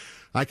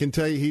 I can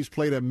tell you he's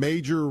played a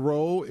major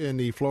role in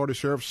the Florida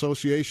Sheriff's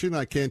Association.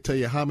 I can't tell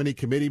you how many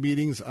committee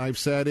meetings I've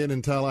sat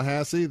in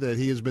Tallahassee that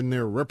he has been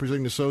there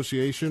representing the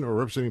association or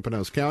representing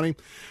Pinellas County.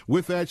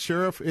 With that,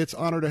 Sheriff, it's an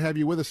honor to have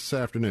you with us this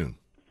afternoon.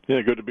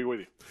 Yeah, good to be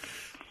with you.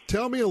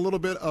 Tell me a little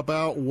bit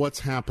about what's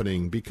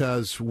happening,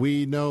 because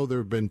we know there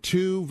have been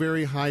two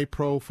very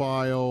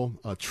high-profile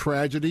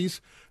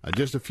tragedies.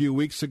 Just a few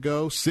weeks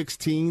ago, 6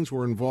 teens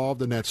were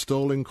involved in that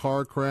stolen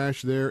car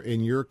crash there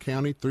in your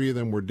county. 3 of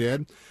them were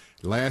dead.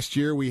 Last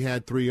year, we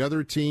had 3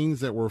 other teens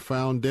that were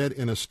found dead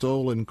in a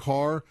stolen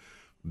car.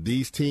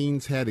 These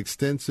teens had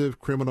extensive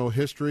criminal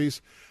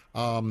histories.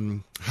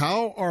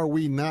 How are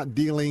we not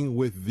dealing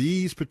with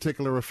these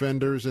particular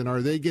offenders, and are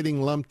they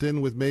getting lumped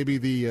in with maybe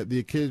the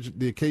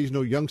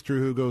occasional youngster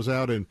who goes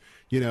out and,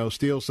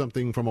 steals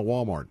something from a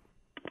Walmart?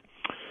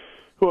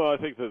 Well, I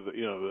think that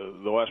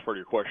the last part of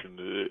your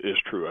question is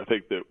true. I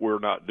think that we're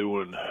not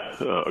doing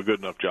a good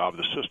enough job.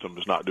 The system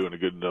is not doing a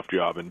good enough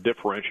job in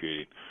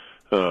differentiating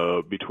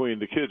between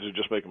the kids who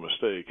just make a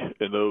mistake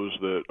and those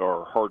that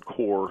are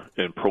hardcore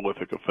and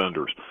prolific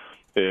offenders.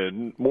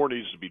 And more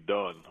needs to be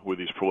done with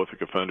these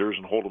prolific offenders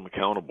and hold them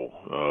accountable.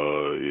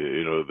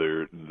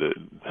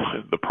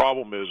 The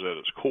problem is at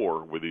its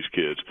core with these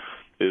kids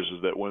is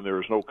that when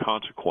there is no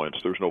consequence,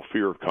 there's no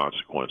fear of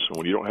consequence. And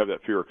when you don't have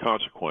that fear of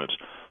consequence,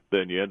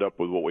 then you end up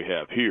with what we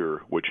have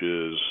here, which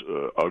is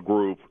a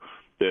group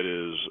that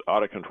is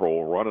out of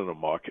control, running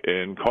amok,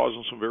 and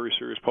causing some very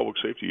serious public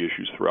safety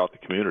issues throughout the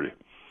community.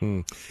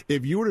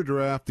 If you were to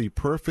draft the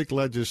perfect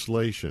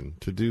legislation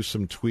to do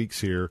some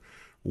tweaks here,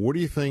 what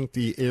do you think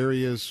the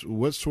areas,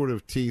 what sort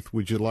of teeth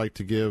would you like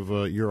to give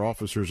your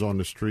officers on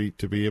the street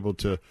to be able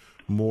to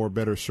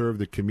better serve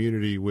the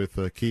community with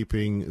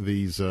keeping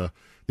these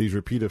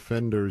repeat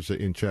offenders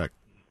in check?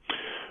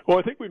 Well,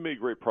 I think we made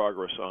great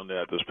progress on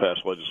that this past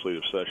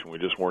legislative session. We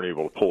just weren't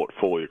able to pull it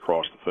fully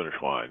across the finish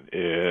line.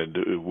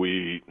 And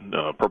we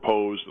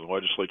proposed, and the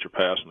legislature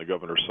passed, and the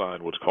governor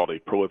signed what's called a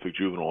prolific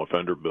juvenile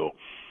offender bill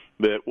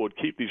that would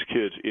keep these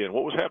kids in.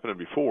 What was happening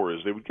before is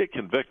they would get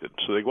convicted.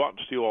 So they go out and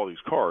steal all these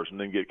cars and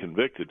then get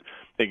convicted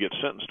and get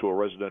sentenced to a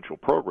residential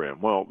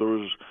program. Well, there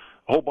was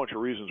a whole bunch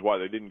of reasons why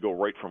they didn't go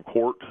right from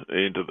court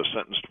into the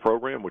sentenced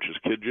program, which is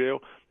kid jail,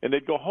 and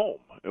they'd go home,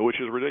 which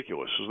is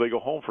ridiculous. So they go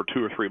home for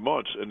 2 or 3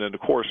 months, and then,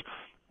 of course,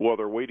 while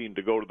they're waiting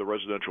to go to the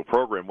residential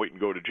program, waiting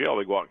to go to jail,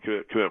 they go out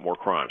and commit more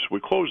crimes. We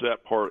closed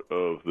that part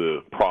of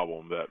the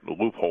problem, that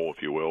loophole,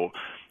 if you will.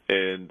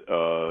 And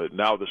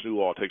now this new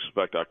law takes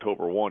effect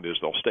October 1, is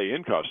they'll stay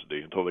in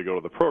custody until they go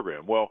to the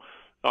program. Well,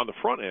 on the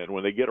front end,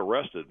 when they get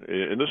arrested,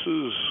 and this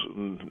is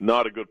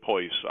not a good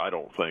place, I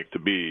don't think, to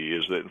be,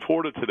 is that in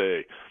Florida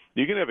today,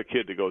 you can have a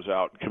kid that goes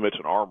out and commits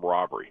an armed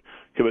robbery,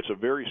 commits a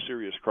very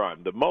serious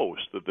crime. The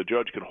most that the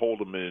judge can hold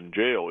them in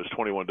jail is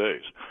 21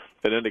 days,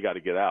 and then they got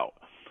to get out.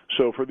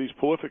 So for these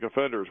prolific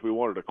offenders, we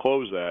wanted to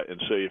close that and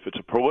say if it's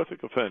a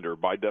prolific offender,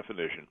 by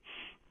definition,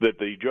 that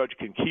the judge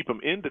can keep them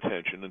in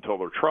detention until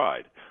they're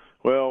tried.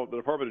 Well, the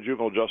Department of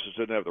Juvenile Justice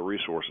didn't have the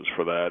resources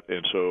for that,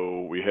 and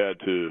so we had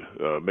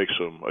to make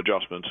some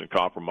adjustments and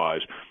compromise.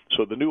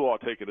 So the new law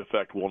taking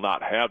effect will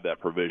not have that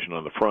provision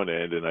on the front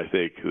end, and I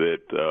think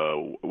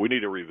that we need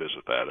to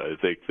revisit that. I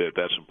think that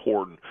that's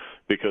important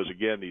because,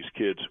 again, these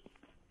kids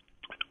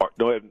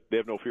they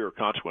have no fear of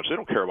consequence. They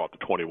don't care about the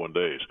 21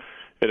 days.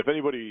 And if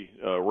anybody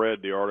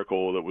read the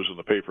article that was in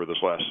the paper this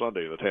last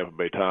Sunday in the Tampa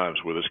Bay Times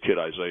with this kid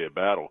Isaiah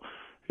Battle,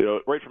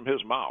 right from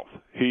his mouth,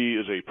 he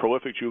is a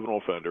prolific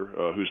juvenile offender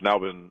who's now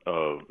been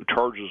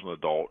charged as an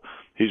adult.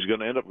 He's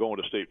going to end up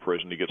going to state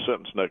prison. He gets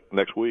sentenced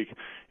next week.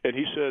 And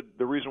he said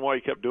the reason why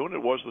he kept doing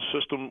it was the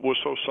system was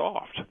so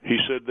soft. He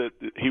said that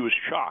he was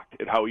shocked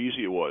at how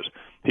easy it was.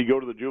 He'd go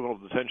to the juvenile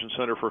detention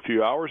center for a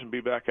few hours and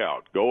be back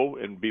out, go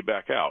and be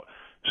back out.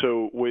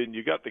 So when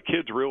you got the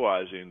kids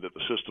realizing that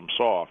the system's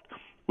soft,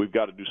 we've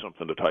got to do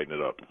something to tighten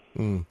it up.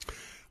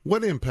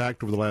 What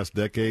impact over the last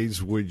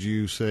decades would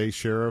you say,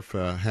 Sheriff,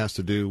 has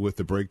to do with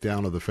the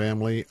breakdown of the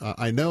family?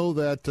 I know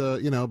that,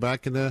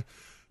 back in the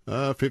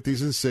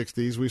 50s and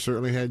 60s. We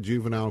certainly had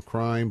juvenile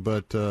crime,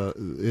 but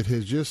it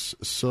has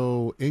just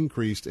so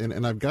increased.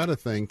 And I've got to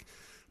think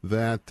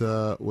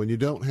that when you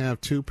don't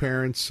have two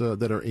parents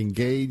that are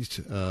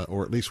engaged,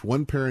 or at least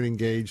one parent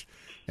engaged,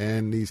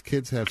 and these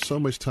kids have so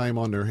much time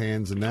on their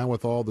hands, and now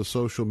with all the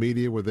social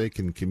media where they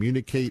can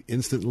communicate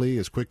instantly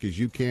as quick as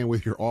you can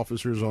with your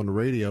officers on the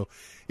radio,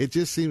 it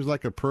just seems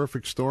like a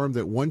perfect storm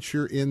that once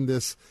you're in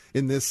this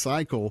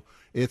cycle,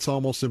 it's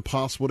almost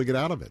impossible to get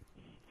out of it.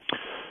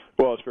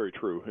 Well, it's very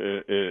true.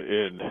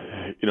 And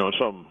in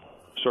some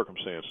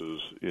circumstances,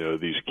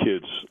 these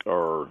kids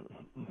are,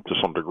 to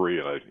some degree,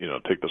 and I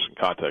take this in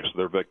context,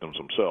 they're victims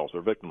themselves.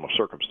 They're victims of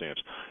circumstance,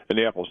 and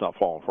the apple's not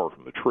falling far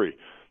from the tree.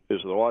 Is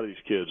that a lot of these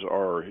kids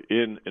are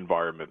in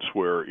environments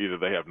where either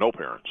they have no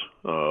parents,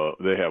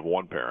 they have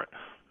one parent.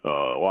 A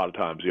lot of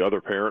times the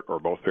other parent or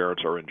both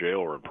parents are in jail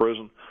or in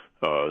prison.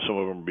 Some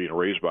of them are being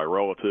raised by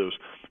relatives,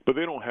 but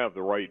they don't have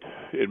the right,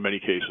 in many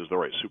cases, the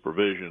right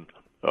supervision,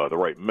 the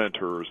right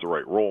mentors, the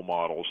right role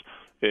models,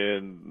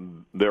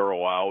 and they're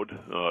allowed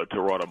to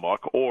run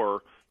amok.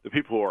 Or the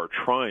people who are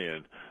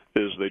trying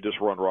is they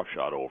just run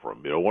roughshod over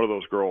them. One of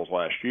those girls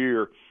last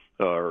year,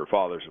 her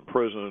father's in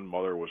prison,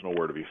 mother was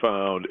nowhere to be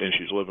found, and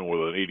she's living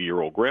with an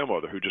 80-year-old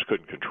grandmother who just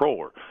couldn't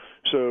control her.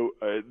 So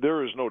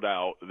there is no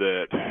doubt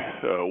that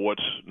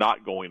what's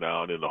not going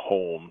on in the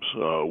homes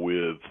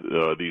with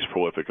these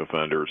prolific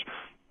offenders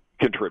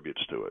contributes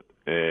to it.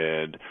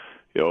 And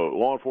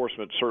law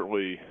enforcement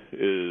certainly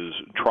is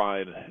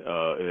trying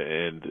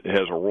and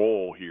has a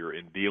role here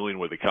in dealing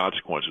with the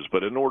consequences.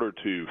 But in order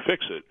to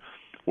fix it,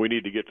 we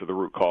need to get to the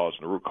root cause,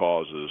 and the root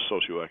cause is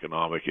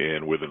socioeconomic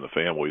and within the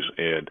families.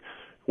 And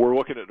we're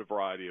looking at a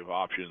variety of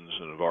options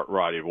and a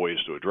variety of ways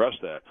to address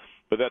that.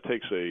 But that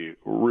takes a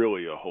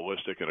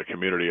holistic and a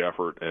community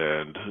effort,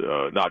 and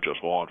not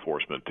just law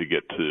enforcement, to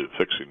get to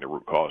fixing the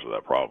root cause of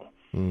that problem.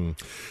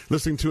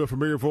 Listening to a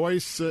familiar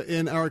voice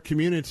in our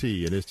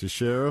community, and it's the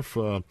sheriff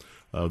of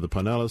the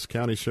Pinellas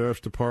County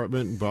Sheriff's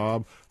Department,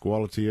 Bob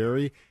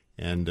Gualtieri,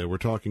 and we're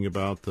talking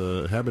about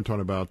have been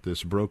talking about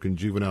this broken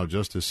juvenile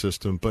justice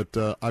system. But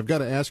I've got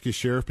to ask you,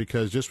 Sheriff,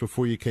 because just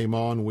before you came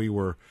on, we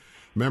were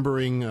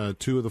remembering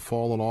two of the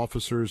fallen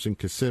officers in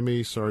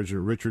Kissimmee,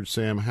 Sergeant Richard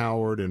Sam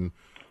Howard and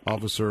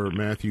Officer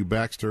Matthew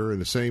Baxter. And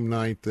the same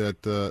night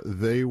that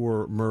they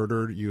were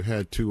murdered, you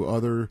had two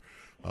other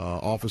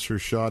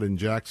officers shot in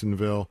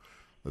Jacksonville.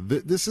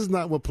 This is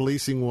not what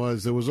policing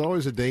was. There was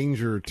always a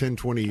danger 10,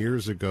 20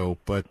 years ago,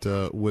 but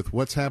with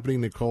what's happening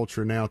in the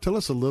culture now, tell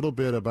us a little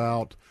bit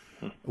about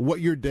what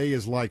your day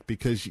is like,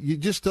 because you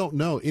just don't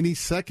know any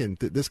second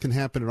that this can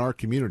happen in our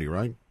community,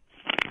 right?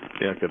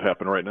 Yeah, it could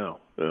happen right now.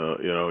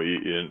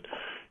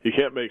 You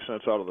can't make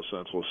sense out of the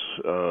senseless.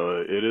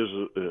 It is,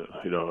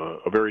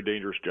 a very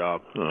dangerous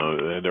job,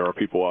 and there are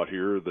people out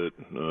here that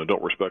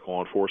don't respect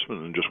law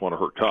enforcement and just want to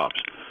hurt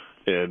cops.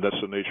 And that's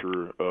the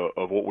nature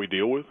of what we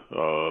deal with,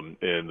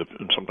 and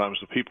sometimes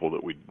the people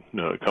that we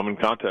come in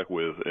contact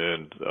with,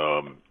 and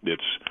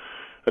it's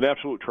an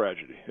absolute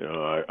tragedy.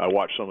 I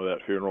watched some of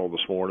that funeral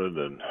this morning,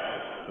 and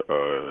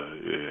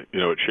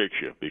it shakes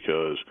you,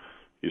 because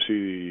you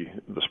see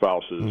the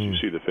spouses, you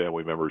see the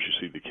family members,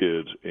 you see the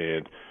kids,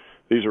 and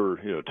these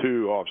are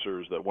two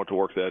officers that went to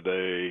work that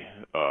day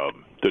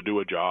to do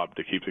a job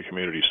to keep the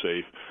community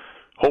safe.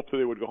 Hoped that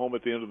they would go home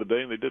at the end of the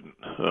day, and they didn't,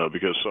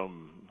 because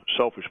some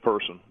selfish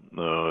person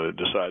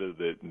decided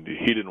that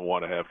he didn't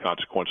want to have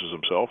consequences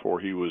himself, or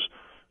he was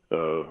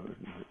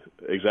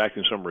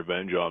exacting some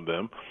revenge on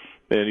them,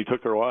 and he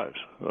took their lives.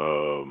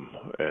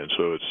 And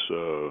so it's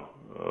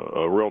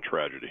a real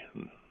tragedy.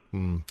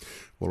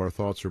 Well, our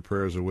thoughts or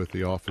prayers are with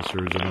the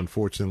officers, and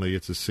unfortunately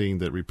it's a scene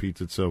that repeats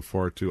itself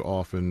far too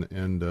often,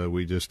 and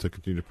we just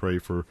continue to pray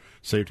for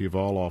safety of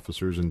all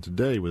officers, and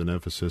today with an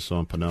emphasis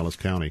on Pinellas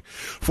County.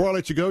 Before I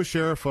let you go,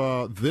 Sheriff,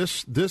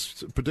 this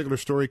particular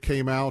story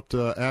came out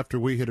after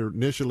we had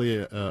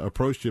initially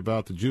approached you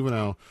about the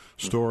juvenile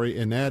story,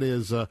 and that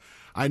is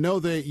I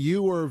know that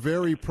you were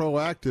very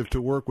proactive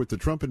to work with the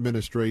Trump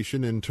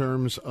administration in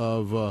terms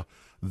of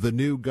the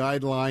new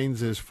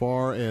guidelines as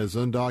far as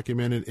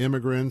undocumented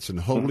immigrants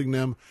and holding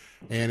them,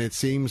 and it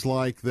seems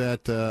like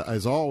that,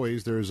 as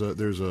always, there's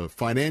a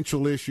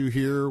financial issue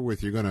here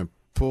with you're going to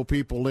pull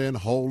people in,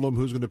 hold them,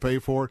 who's going to pay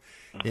for it,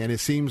 and it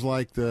seems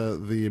like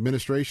the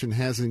administration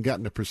hasn't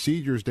gotten the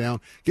procedures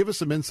down. Give us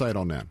some insight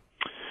on that.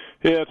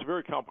 Yeah, it's a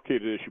very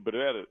complicated issue, but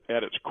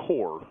at its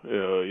core,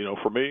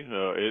 for me,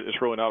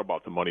 it's really not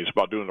about the money. It's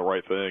about doing the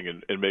right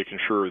thing and making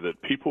sure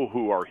that people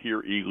who are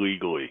here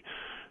illegally,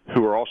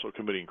 who are also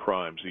committing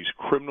crimes, these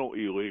criminal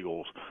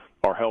illegals,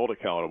 are held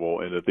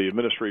accountable, and that the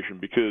administration,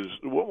 because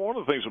one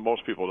of the things that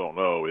most people don't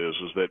know is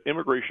that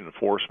immigration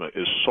enforcement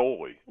is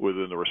solely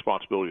within the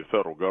responsibility of the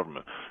federal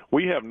government.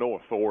 We have no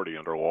authority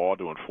under law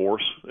to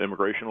enforce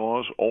immigration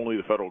laws. Only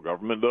the federal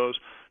government does.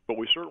 but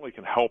we certainly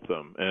can help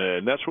them.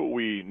 And that's what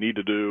we need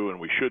to do and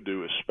we should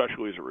do,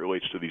 especially as it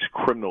relates to these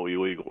criminal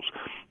illegals.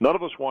 None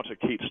of us wants a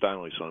Kate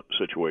Steinle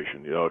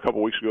situation. A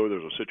couple of weeks ago, there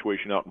was a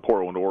situation out in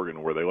Portland,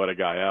 Oregon, where they let a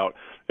guy out,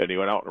 and he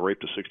went out and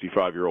raped a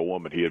 65-year-old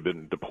woman. He had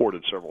been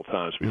deported several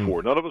times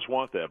before. None of us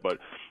want that, but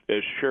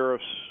as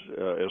sheriffs,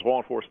 as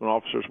law enforcement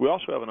officers, we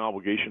also have an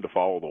obligation to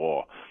follow the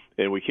law.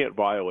 And we can't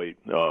violate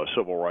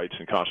civil rights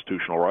and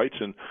constitutional rights.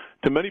 And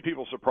to many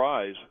people's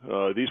surprise,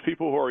 these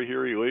people who are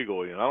here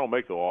illegally, and I don't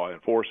make the law, I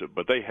enforce it,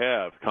 but they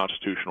have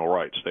constitutional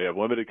rights. They have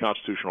limited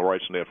constitutional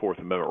rights, and they have Fourth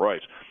Amendment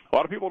rights. A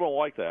lot of people don't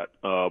like that,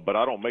 but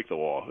I don't make the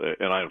law,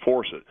 and I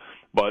enforce it.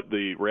 But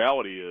the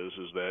reality is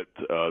that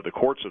the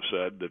courts have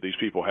said that these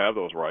people have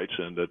those rights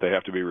and that they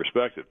have to be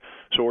respected.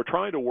 So we're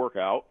trying to work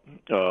out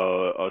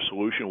a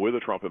solution with the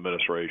Trump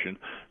administration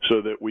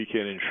so that we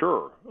can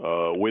ensure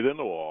within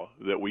the law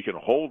that we can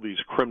hold these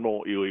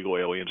criminal illegal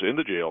aliens in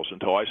the jails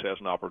until ICE has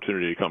an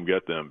opportunity to come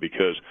get them,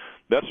 because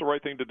that's the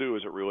right thing to do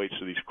as it relates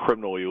to these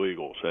criminal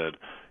illegals. And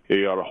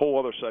you got a whole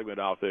other segment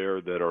out there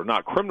that are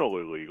not criminal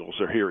illegals.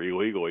 They're here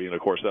illegally, and,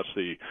 of course, that's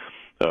the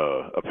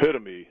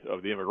epitome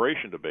of the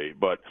immigration debate.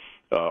 But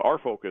our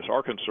focus,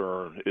 our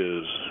concern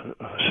is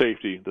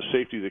safety, the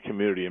safety of the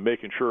community, and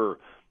making sure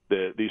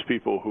that these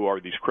people who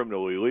are these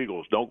criminal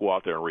illegals don't go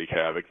out there and wreak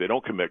havoc, they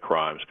don't commit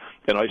crimes,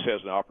 and ICE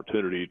has an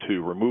opportunity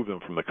to remove them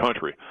from the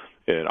country.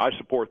 And I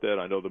support that.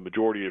 I know the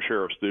majority of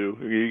sheriffs do.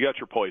 You got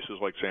your places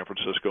like San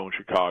Francisco and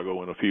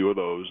Chicago and a few of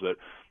those that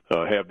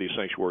have these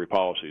sanctuary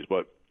policies,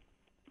 but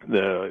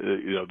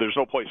there's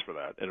no place for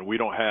that, and we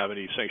don't have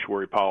any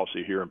sanctuary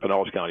policy here in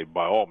Pinellas County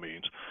by all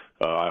means.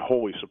 I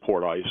wholly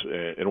support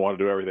ICE and want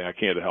to do everything I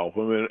can to help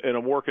them, and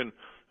I'm working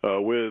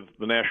with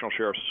the National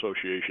Sheriff's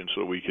Association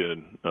so we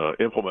can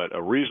implement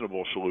a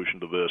reasonable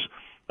solution to this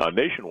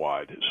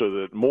nationwide so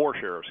that more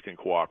sheriffs can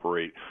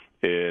cooperate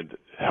and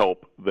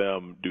help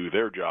them do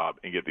their job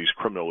and get these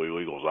criminal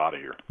illegals out of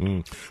here.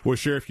 Well,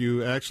 Sheriff,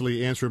 you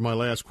actually answered my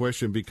last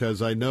question,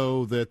 because I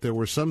know that there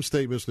were some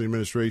statements in the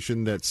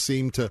administration that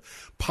seemed to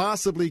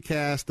possibly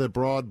cast a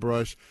broad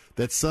brush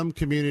that some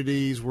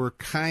communities were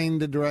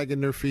kind of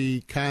dragging their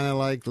feet, kind of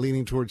like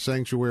leaning towards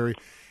sanctuary.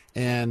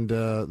 And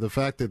the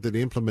fact that the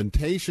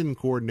implementation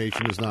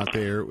coordination is not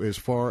there as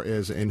far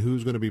as and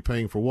who's going to be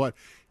paying for what,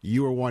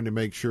 you are wanting to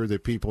make sure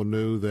that people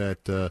knew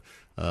that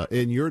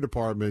in your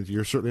department,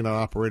 you're certainly not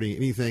operating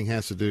anything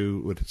has to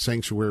do with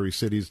sanctuary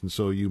cities, and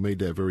so you made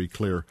that very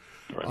clear.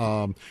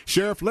 Right.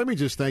 Sheriff, let me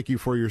just thank you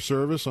for your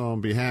service on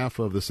behalf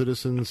of the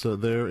citizens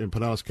there in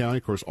Pinellas County,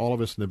 of course, all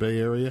of us in the Bay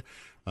Area.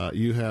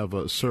 You have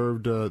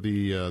served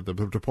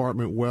the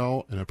department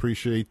well, and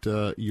appreciate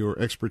your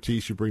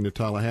expertise you bring to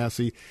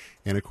Tallahassee.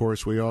 And, of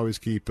course, we always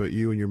keep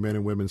you and your men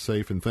and women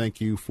safe, and thank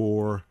you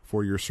for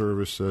your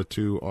service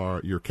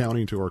to your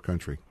county and to our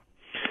country.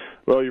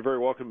 Well, you're very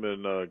welcome,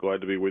 and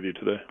glad to be with you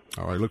today.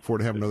 All right. Look forward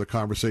to having another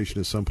conversation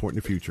at some point in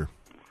the future.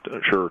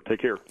 Sure.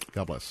 Take care.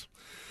 God bless.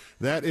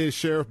 That is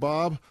Sheriff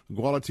Bob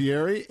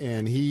Gualtieri,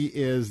 and he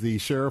is the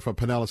sheriff of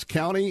Pinellas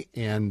County.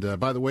 And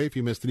by the way, if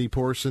you missed any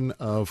portion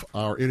of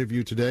our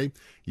interview today,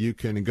 you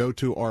can go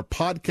to our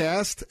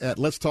podcast at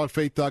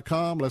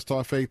letstalkfaith.com,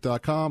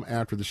 letstalkfaith.com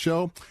after the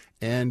show,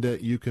 and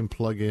you can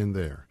plug in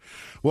there.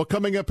 Well,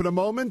 coming up in a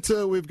moment,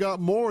 we've got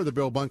more of the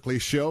Bill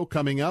Bunkley Show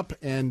coming up,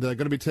 and going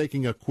to be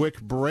taking a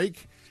quick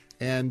break.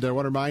 And I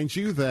want to remind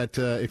you that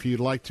if you'd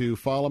like to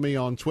follow me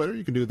on Twitter,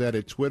 you can do that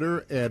at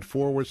Twitter at /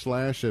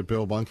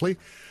 Bill Bunkley.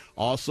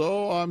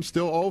 Also, I'm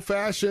still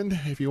old-fashioned.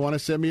 If you want to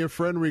send me a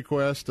friend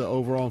request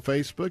over on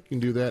Facebook, you can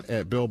do that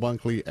at Bill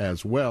Bunkley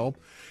as well.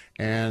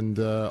 And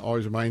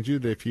always remind you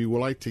that if you would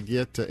like to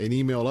get an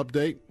email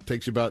update, it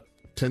takes you about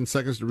 10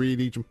 seconds to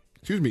read each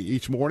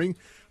morning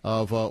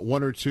of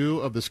one or two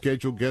of the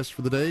scheduled guests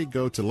for the day.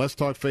 Go to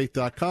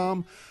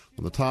letstalkfaith.com.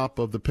 On the top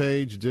of the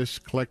page,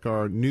 just click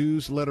our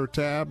newsletter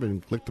tab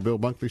and click the Bill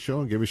Bunkley Show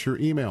and give us your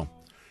email.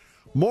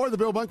 More of the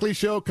Bill Bunkley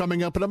Show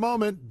coming up in a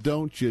moment.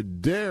 Don't you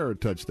dare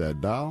touch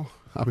that dial.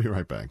 I'll be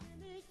right back.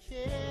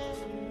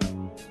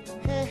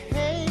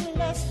 Hey,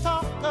 let's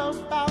talk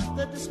about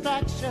the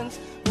distractions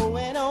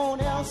going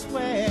on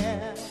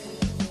elsewhere.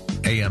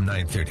 AM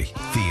 930,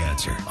 The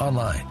Answer.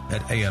 Online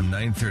at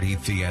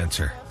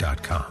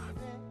am930theanswer.com.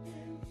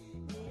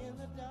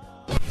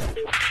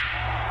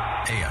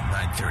 AM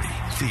 930,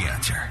 The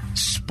Answer.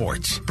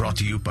 Sports, brought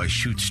to you by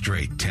Shoot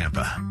Straight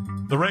Tampa.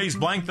 The Rays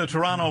blanked the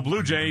Toronto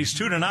Blue Jays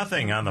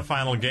 2-0 on the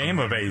final game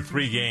of a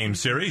 3-game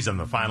series and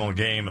the final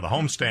game of the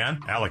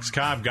homestand. Alex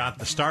Cobb got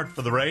the start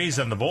for the Rays,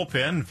 and the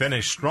bullpen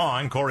finished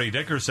strong. Corey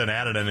Dickerson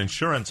added an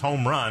insurance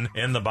home run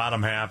in the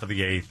bottom half of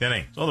the 8th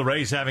inning. So the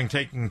Rays, having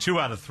taken 2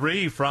 out of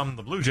 3 from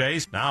the Blue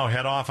Jays, now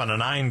head off on a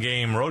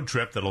 9-game road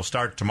trip that'll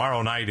start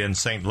tomorrow night in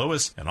St.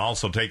 Louis and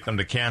also take them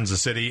to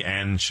Kansas City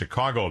and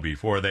Chicago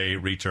before they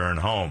return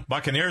home.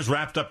 Buccaneers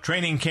wrapped up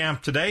training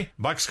camp today.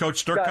 Bucs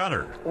coach Dirk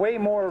Cutter. Way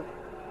more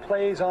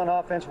plays on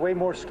offense, way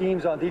more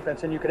schemes on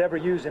defense than you could ever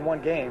use in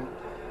one game.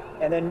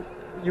 And then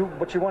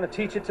but you want to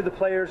teach it to the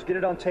players, get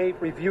it on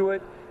tape, review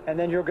it, and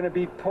then you're going to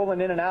be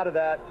pulling in and out of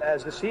that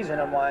as the season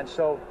unwinds.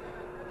 So,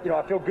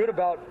 I feel good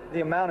about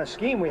the amount of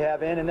scheme we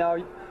have in, and now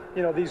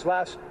these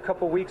last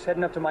couple weeks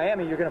heading up to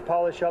Miami, you're going to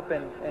polish up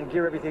and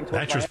gear everything towards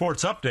That's your Miami.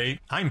 sports update.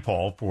 I'm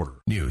Paul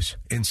Porter. News,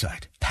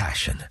 insight,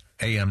 passion.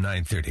 AM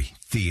 930,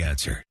 The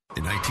Answer.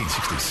 In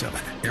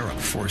 1967, Arab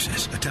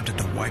forces attempted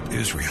to wipe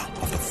Israel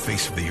off the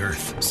face of the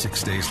earth.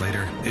 6 days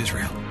later,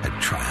 Israel had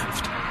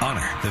triumphed.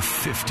 Honor the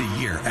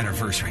 50-year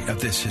anniversary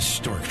of this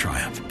historic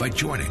triumph by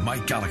joining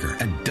Mike Gallagher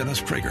and Dennis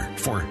Prager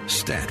for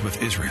Stand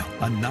With Israel,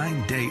 a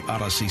 9-day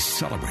odyssey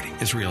celebrating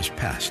Israel's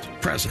past,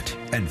 present,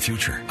 and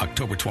future.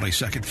 October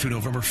 22nd through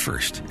November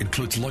 1st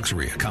includes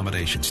luxury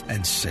accommodations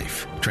and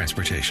safe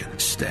transportation.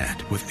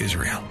 Stand With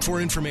Israel.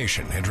 For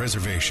information and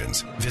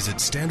reservations, visit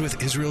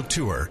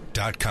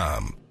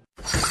standwithisraeltour.com.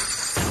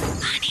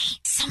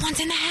 Honey, someone's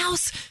in the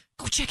house.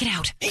 Go check it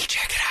out. Hey,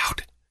 check it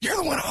out. You're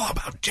the one all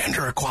about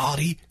gender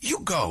equality.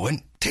 You go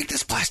and take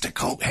this plastic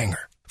coat hanger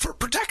for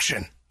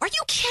protection. Are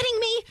you kidding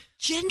me?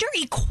 Gender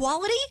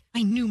equality?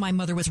 I knew my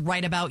mother was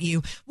right about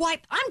you. Why,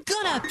 I'm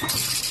gonna...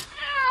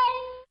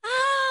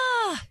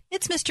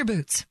 It's Mr.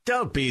 Boots.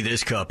 Don't be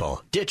this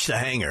couple. Ditch the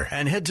hanger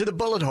and head to the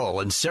Bullet Hole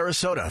in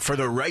Sarasota for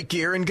the right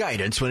gear and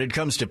guidance when it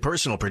comes to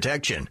personal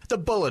protection. The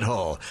Bullet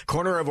Hole,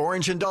 corner of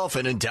Orange and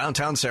Dolphin in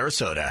downtown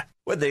Sarasota.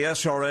 With the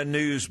SRN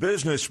News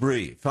Business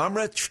Brief, I'm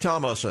Rich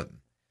Thomason.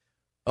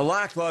 A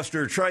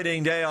lackluster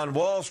trading day on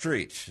Wall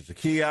Street as the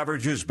key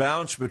averages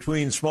bounce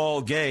between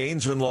small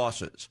gains and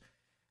losses.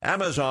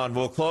 Amazon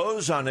will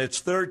close on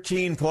its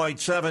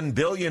 $13.7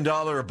 billion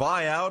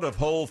buyout of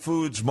Whole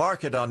Foods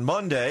Market on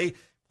Monday.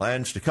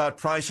 Plans to cut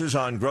prices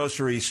on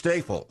grocery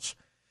staples.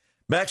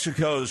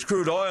 Mexico's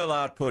crude oil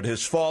output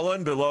has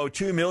fallen below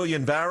 2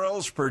 million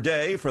barrels per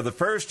day for the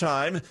first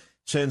time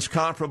since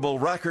comparable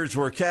records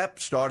were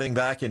kept starting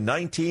back in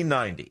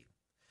 1990.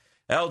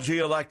 LG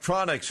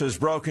Electronics has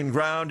broken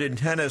ground in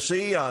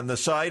Tennessee on the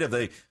site of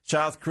the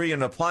South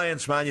Korean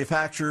appliance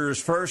manufacturer's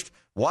first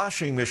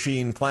washing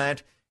machine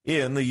plant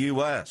in the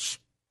U.S.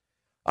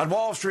 On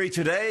Wall Street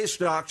today,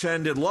 stocks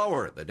ended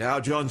lower. The Dow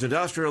Jones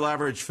Industrial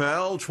Average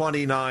fell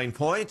 29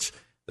 points.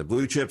 The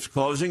blue chips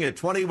closing at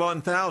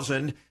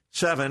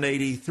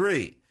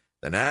 21,783.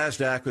 The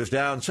Nasdaq was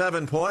down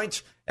 7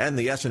 points, and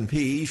the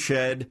S&P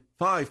shed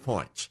 5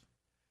 points.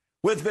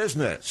 With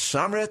business,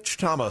 I'm Rich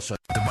Thomason.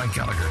 The Mike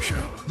Gallagher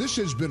Show. This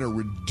has been a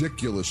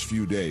ridiculous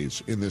few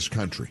days in this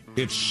country.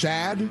 It's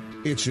sad.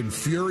 It's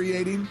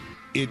infuriating.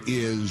 It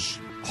is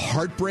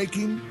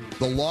heartbreaking.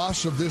 The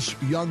loss of this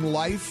young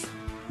life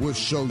was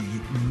so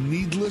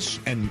needless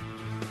and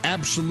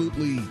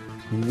absolutely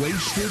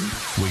wasted.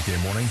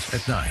 Weekday mornings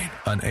at 9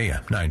 on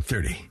AM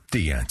 930.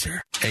 The Answer.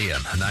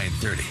 AM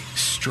 930.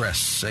 Stress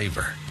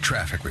Saver.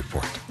 Traffic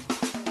report.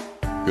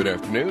 Good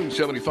afternoon.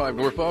 75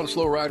 northbound,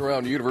 slow ride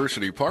around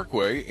University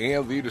Parkway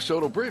and the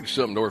DeSoto Bridge.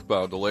 Some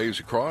northbound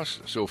delays across.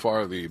 So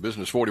far, the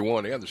Business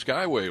 41 and the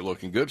Skyway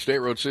looking good. State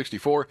Road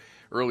 64,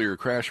 earlier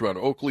crash around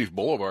Oakleaf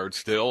Boulevard,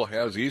 still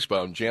has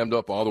eastbound jammed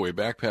up all the way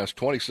back past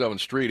 27th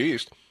Street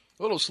East.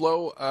 A little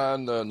slow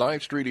on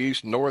 9th Street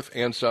East, north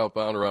and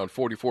southbound around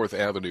 44th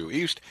Avenue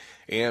East.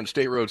 And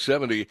State Road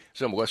 70,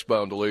 some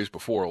westbound delays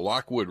before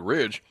Lockwood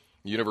Ridge,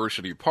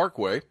 University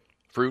Parkway,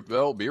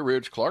 Fruitville, Bee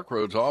Ridge, Clark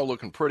Roads, all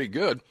looking pretty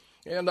good.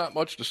 And not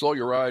much to slow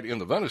your ride in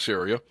the Venice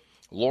area.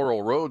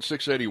 Laurel Road,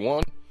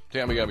 681,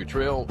 Tamiami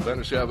Trail,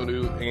 Venice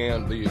Avenue,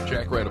 and the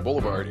Jackrabbit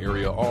Boulevard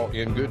area all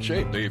in good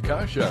shape. Dave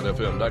Kosh on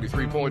FM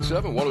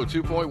 93.7,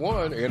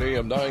 102.1, and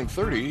AM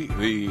 930,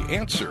 The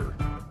Answer.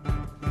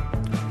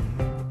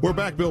 We're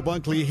back, Bill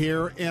Bunkley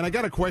here, and I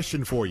got a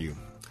question for you.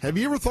 Have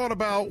you ever thought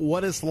about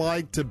what it's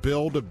like to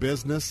build a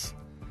business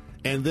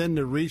and then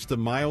to reach the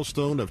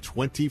milestone of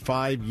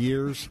 25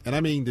 years? And I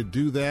mean to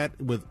do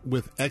that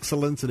with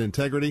excellence and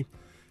integrity?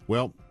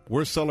 Well,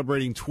 we're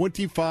celebrating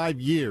 25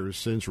 years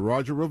since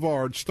Roger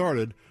Rivard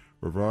started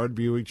Rivard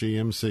Buick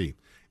GMC.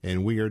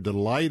 And we are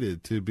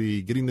delighted to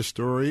be getting the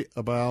story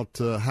about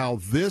how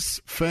this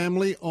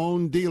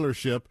family-owned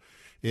dealership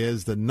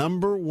is the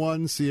number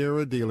one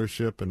Sierra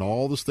dealership in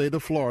all the state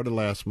of Florida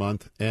last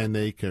month, and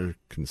they are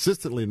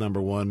consistently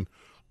number one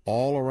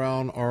all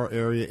around our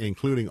area,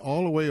 including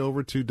all the way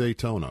over to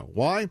Daytona.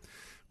 Why?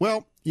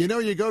 Well, you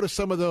go to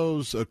some of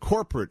those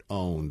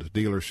corporate-owned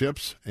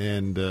dealerships,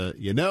 and,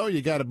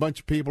 you got a bunch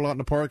of people out in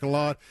the parking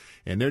lot,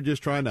 and they're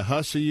just trying to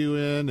hustle you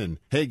in and,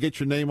 hey, get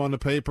your name on the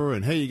paper,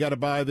 and, hey, you got to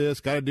buy this,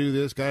 got to do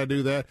this, got to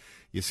do that.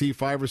 You see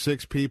 5 or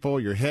 6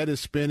 people, your head is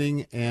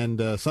spinning,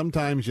 and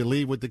sometimes you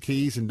leave with the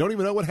keys and don't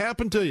even know what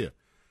happened to you.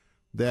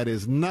 That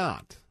is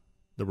not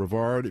the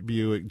Rivard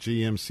Buick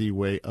GMC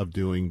way of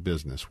doing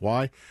business.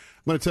 Why? I'm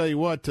going to tell you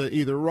what,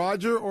 either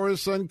Roger or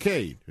his son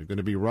Cade are going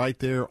to be right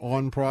there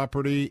on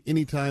property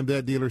anytime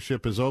that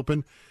dealership is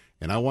open.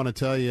 And I want to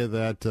tell you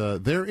that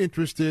they're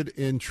interested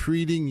in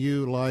treating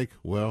you like,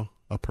 well,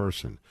 a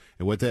person.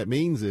 And what that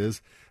means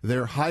is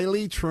they're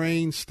highly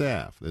trained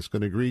staff that's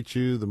going to greet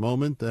you the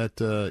moment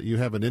that you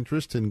have an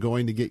interest in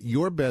going to get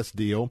your best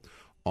deal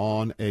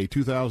on a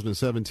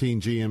 2017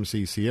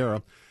 GMC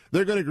Sierra.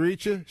 They're going to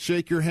greet you,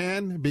 shake your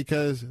hand,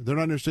 because they're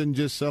not interested in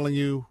just selling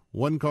you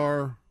one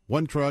car,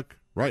 one truck.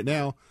 Right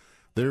now,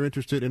 they're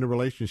interested in a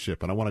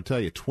relationship. And I want to tell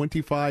you,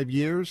 25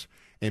 years,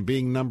 And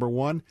being number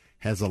one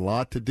has a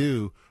lot to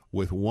do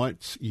with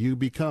once you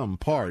become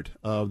part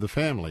of the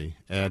family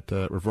at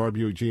Rivard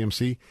Buick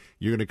GMC,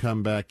 you're going to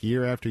come back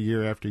year after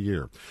year after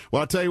year.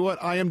 Well, I'll tell you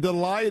what, I am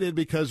delighted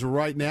because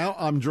right now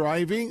I'm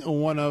driving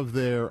one of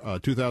their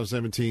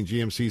 2017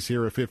 GMC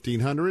Sierra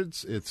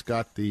 1500s. It's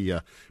got the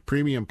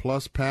Premium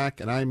Plus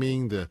pack, and I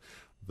mean the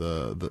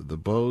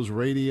Bose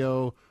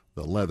radio,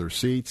 the leather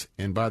seats,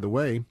 and by the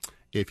way,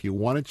 if you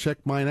want to check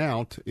mine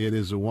out, it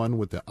is the one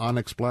with the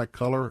onyx black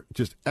color.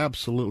 Just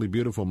absolutely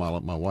beautiful. My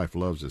wife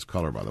loves this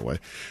color, by the way.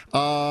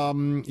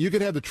 You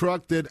can have the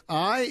truck that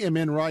I am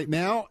in right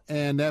now,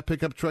 and that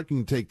pickup truck you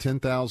can take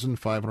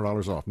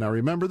 $10,500 off. Now,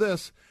 remember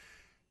this.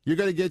 You're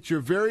going to get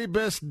your very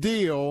best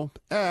deal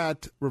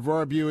at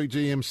Rivard Buick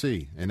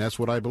GMC, and that's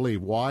what I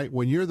believe. Why?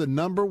 When you're the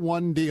number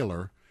one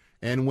dealer,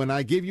 and when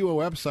I give you a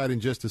website in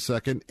just a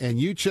second, and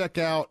you check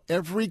out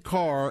every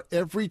car,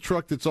 every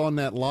truck that's on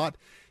that lot,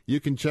 you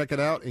can check it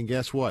out, and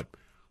guess what?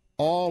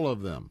 All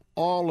of them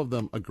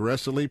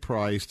aggressively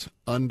priced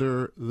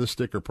under the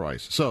sticker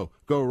price. So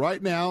go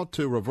right now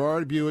to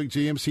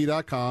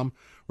RivardBuickGMC.com,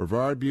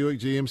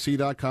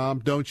 RivardBuickGMC.com.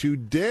 Don't you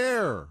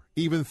dare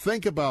even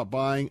think about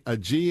buying a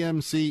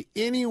GMC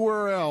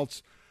anywhere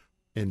else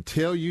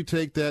until you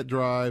take that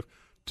drive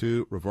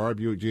to Rivard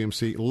Buick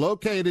GMC,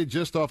 located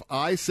just off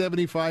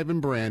I-75 in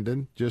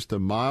Brandon, just a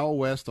mile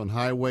west on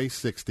Highway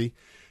 60.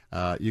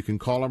 You can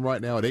call them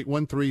right now at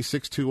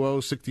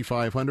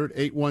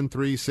 813-620-6500,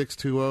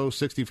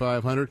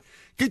 813-620-6500.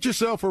 Get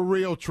yourself a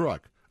real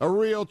truck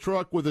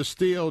with a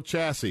steel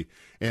chassis,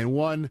 and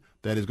one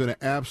that is going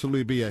to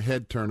absolutely be a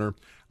head-turner.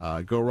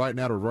 Go right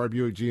now to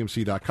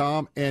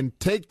RivardBuickGMC.com and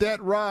take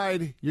that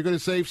ride. You're going to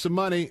save some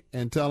money,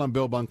 and tell them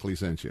Bill Bunkley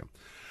sent you.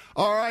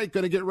 All right,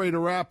 going to get ready to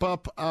wrap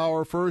up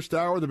our first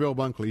hour of the Bill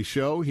Bunkley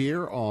Show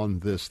here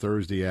on this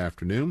Thursday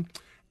afternoon.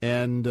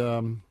 And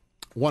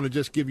want to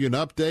just give you an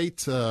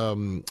update.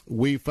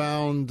 We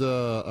found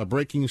a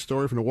breaking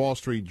story from the Wall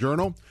Street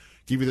Journal.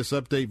 Give you this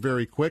update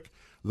very quick.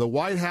 The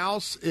White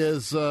House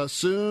is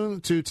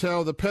soon to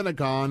tell the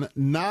Pentagon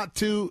not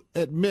to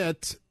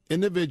admit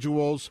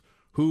individuals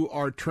who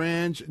are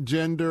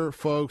transgender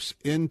folks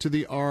into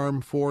the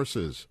armed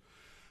forces.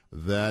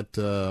 That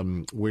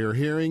we're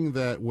hearing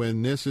that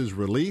when this is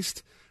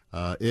released,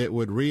 it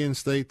would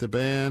reinstate the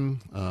ban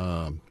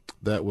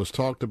that was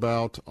talked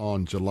about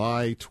on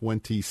July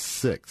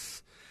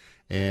 26th.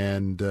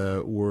 And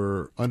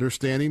we're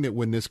understanding that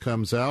when this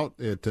comes out,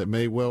 it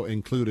may well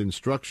include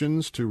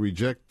instructions to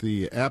reject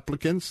the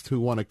applicants who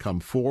want to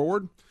come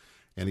forward.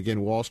 And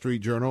again, Wall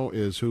Street Journal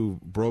is who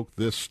broke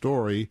this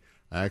story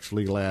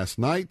actually last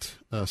night,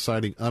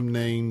 citing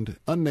unnamed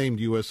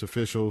U.S.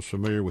 officials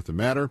familiar with the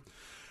matter.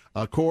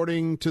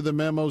 According to the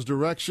memo's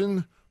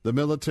direction, the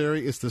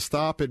military is to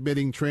stop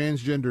admitting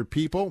transgender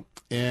people,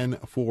 and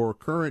for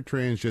current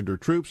transgender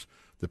troops,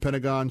 the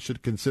Pentagon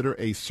should consider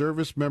a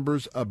service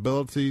member's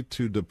ability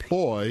to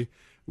deploy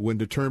when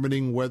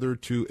determining whether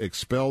to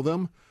expel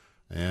them,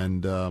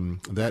 and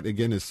that,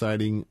 again, is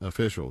citing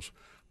officials.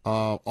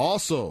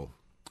 Also,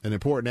 an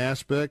important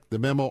aspect, the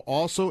memo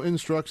also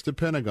instructs the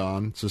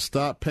Pentagon to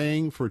stop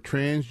paying for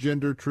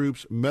transgender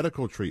troops'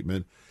 medical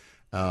treatment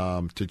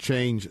to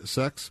change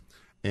sex.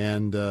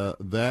 And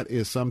that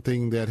is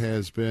something that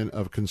has been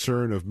of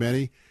concern of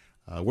many.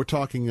 We're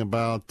talking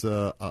about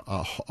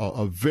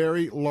a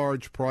very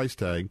large price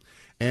tag.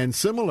 And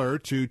similar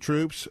to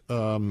troops,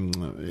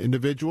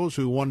 individuals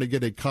who wanted to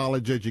get a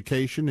college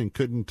education and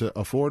couldn't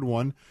afford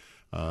one,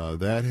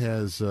 that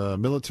has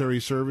military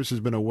service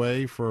has been a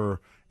way for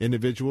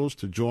individuals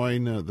to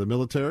join the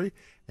military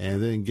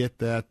and then get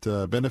that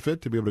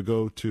benefit to be able to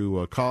go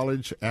to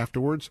college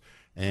afterwards.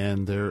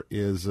 And there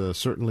is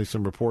certainly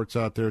some reports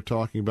out there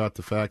talking about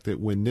the fact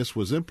that when this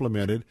was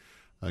implemented,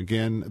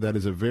 again, that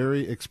is a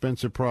very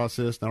expensive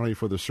process, not only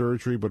for the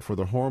surgery, but for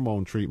the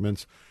hormone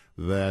treatments,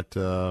 that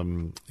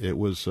it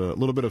was a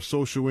little bit of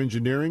social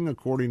engineering,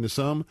 according to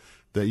some,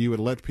 that you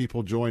would let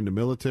people join the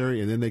military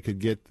and then they could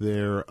get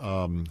their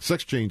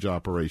sex change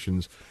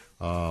operations,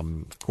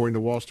 according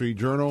to Wall Street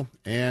Journal,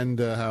 and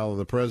how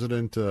the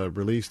president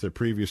released a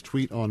previous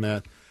tweet on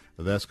that.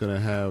 That's going to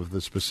have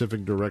the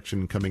specific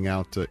direction coming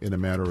out in a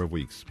matter of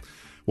weeks.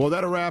 Well,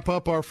 that'll wrap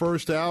up our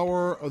first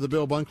hour of the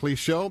Bill Bunkley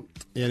Show.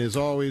 And as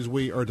always,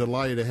 we are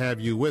delighted to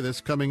have you with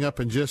us. Coming up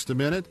in just a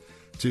minute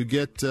to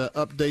get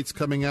updates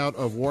coming out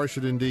of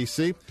Washington,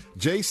 D.C.,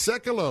 Jay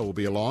Sekulow will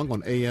be along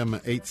on AM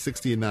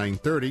 860 and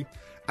 930.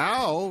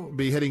 I'll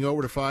be heading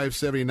over to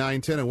 570,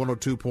 910 and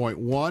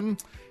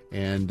 102.1.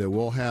 And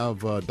we'll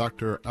have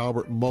Dr.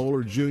 Albert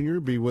Mohler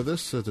Jr. be with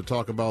us to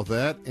talk about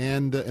that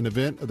and an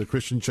event of the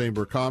Christian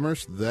Chamber of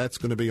Commerce. That's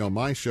going to be on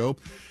my show.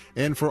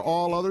 And for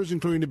all others,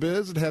 including the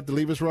biz that have to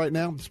leave us right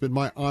now, it's been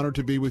my honor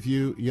to be with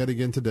you yet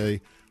again today.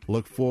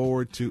 Look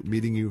forward to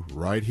meeting you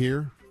right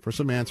here for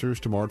some answers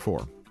tomorrow at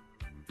 4.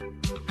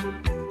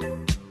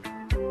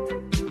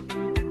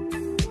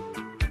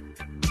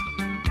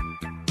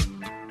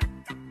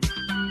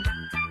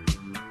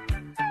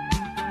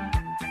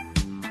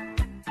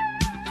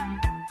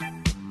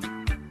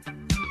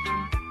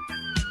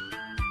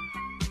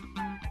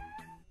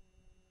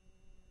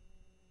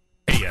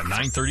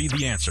 930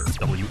 The Answer,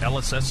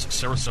 WLSS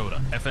Sarasota,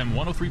 FM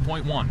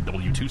 103.1,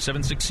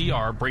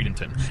 W276CR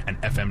Bradenton,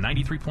 and FM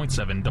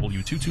 93.7,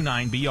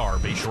 W229BR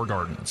Bayshore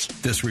Gardens.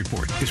 This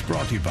report is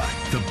brought to you by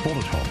the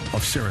Bullet Hole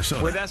of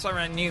Sarasota. With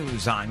SRN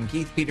News, I'm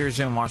Keith Peters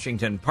in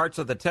Washington. Parts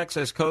of the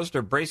Texas coast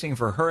are bracing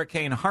for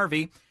Hurricane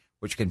Harvey,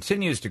 which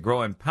continues to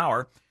grow in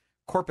power.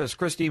 Corpus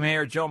Christi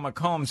Mayor Joe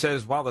McComb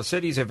says while the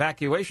city's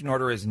evacuation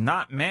order is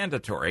not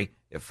mandatory,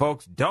 if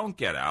folks don't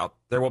get out,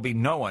 there will be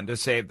no one to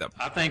save them.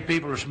 I think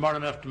people are smart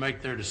enough to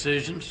make their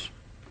decisions,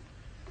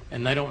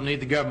 and they don't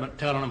need the government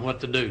telling them what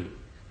to do.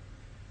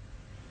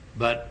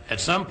 But at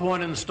some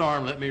point in the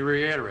storm, let me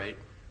reiterate,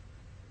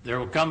 there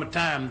will come a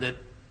time that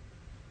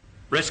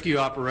rescue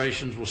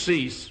operations will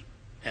cease,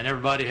 and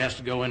everybody has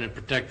to go in and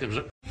protect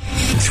themselves.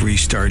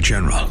 3-star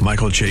General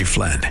Michael J.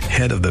 Flynn,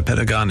 head of the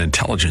Pentagon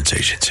Intelligence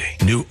Agency,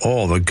 knew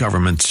all the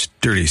government's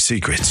dirty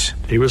secrets.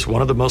 He was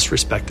one of the most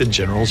respected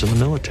generals in the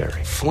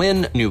military.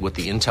 Flynn knew what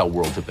the intel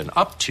world had been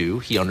up to.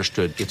 He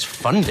understood its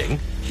funding.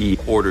 He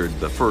ordered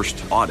the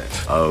first audit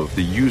of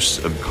the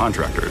use of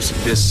contractors.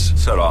 This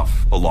set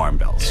off alarm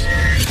bells.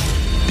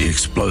 The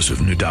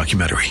explosive new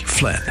documentary,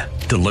 Flynn,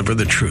 Deliver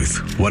the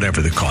Truth,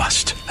 Whatever the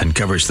Cost,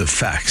 uncovers the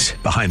facts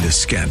behind this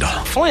scandal.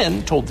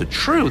 Flynn told the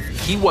truth.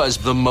 He was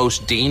the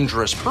most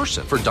dangerous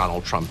person for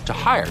Donald Trump to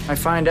hire. I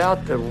find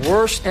out the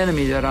worst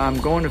enemy that I'm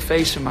going to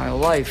face in my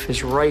life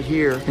is right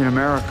here in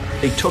America.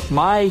 They took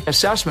my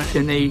assessment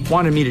and they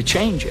wanted me to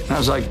change it. And I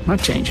was like, I'm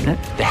not changing it.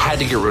 They had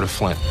to get rid of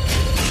Flynn.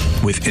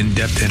 With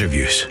in-depth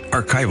interviews,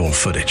 archival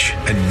footage,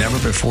 and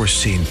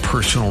never-before-seen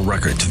personal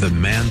records of the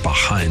man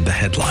behind the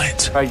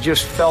headlines. I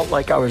just felt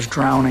like I was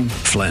drowning.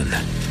 Flynn,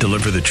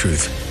 Deliver the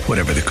Truth,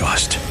 Whatever the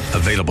Cost.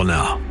 Available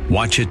now.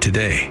 Watch it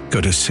today.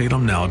 Go to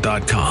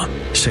salemnow.com.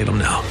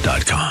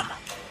 salemnow.com.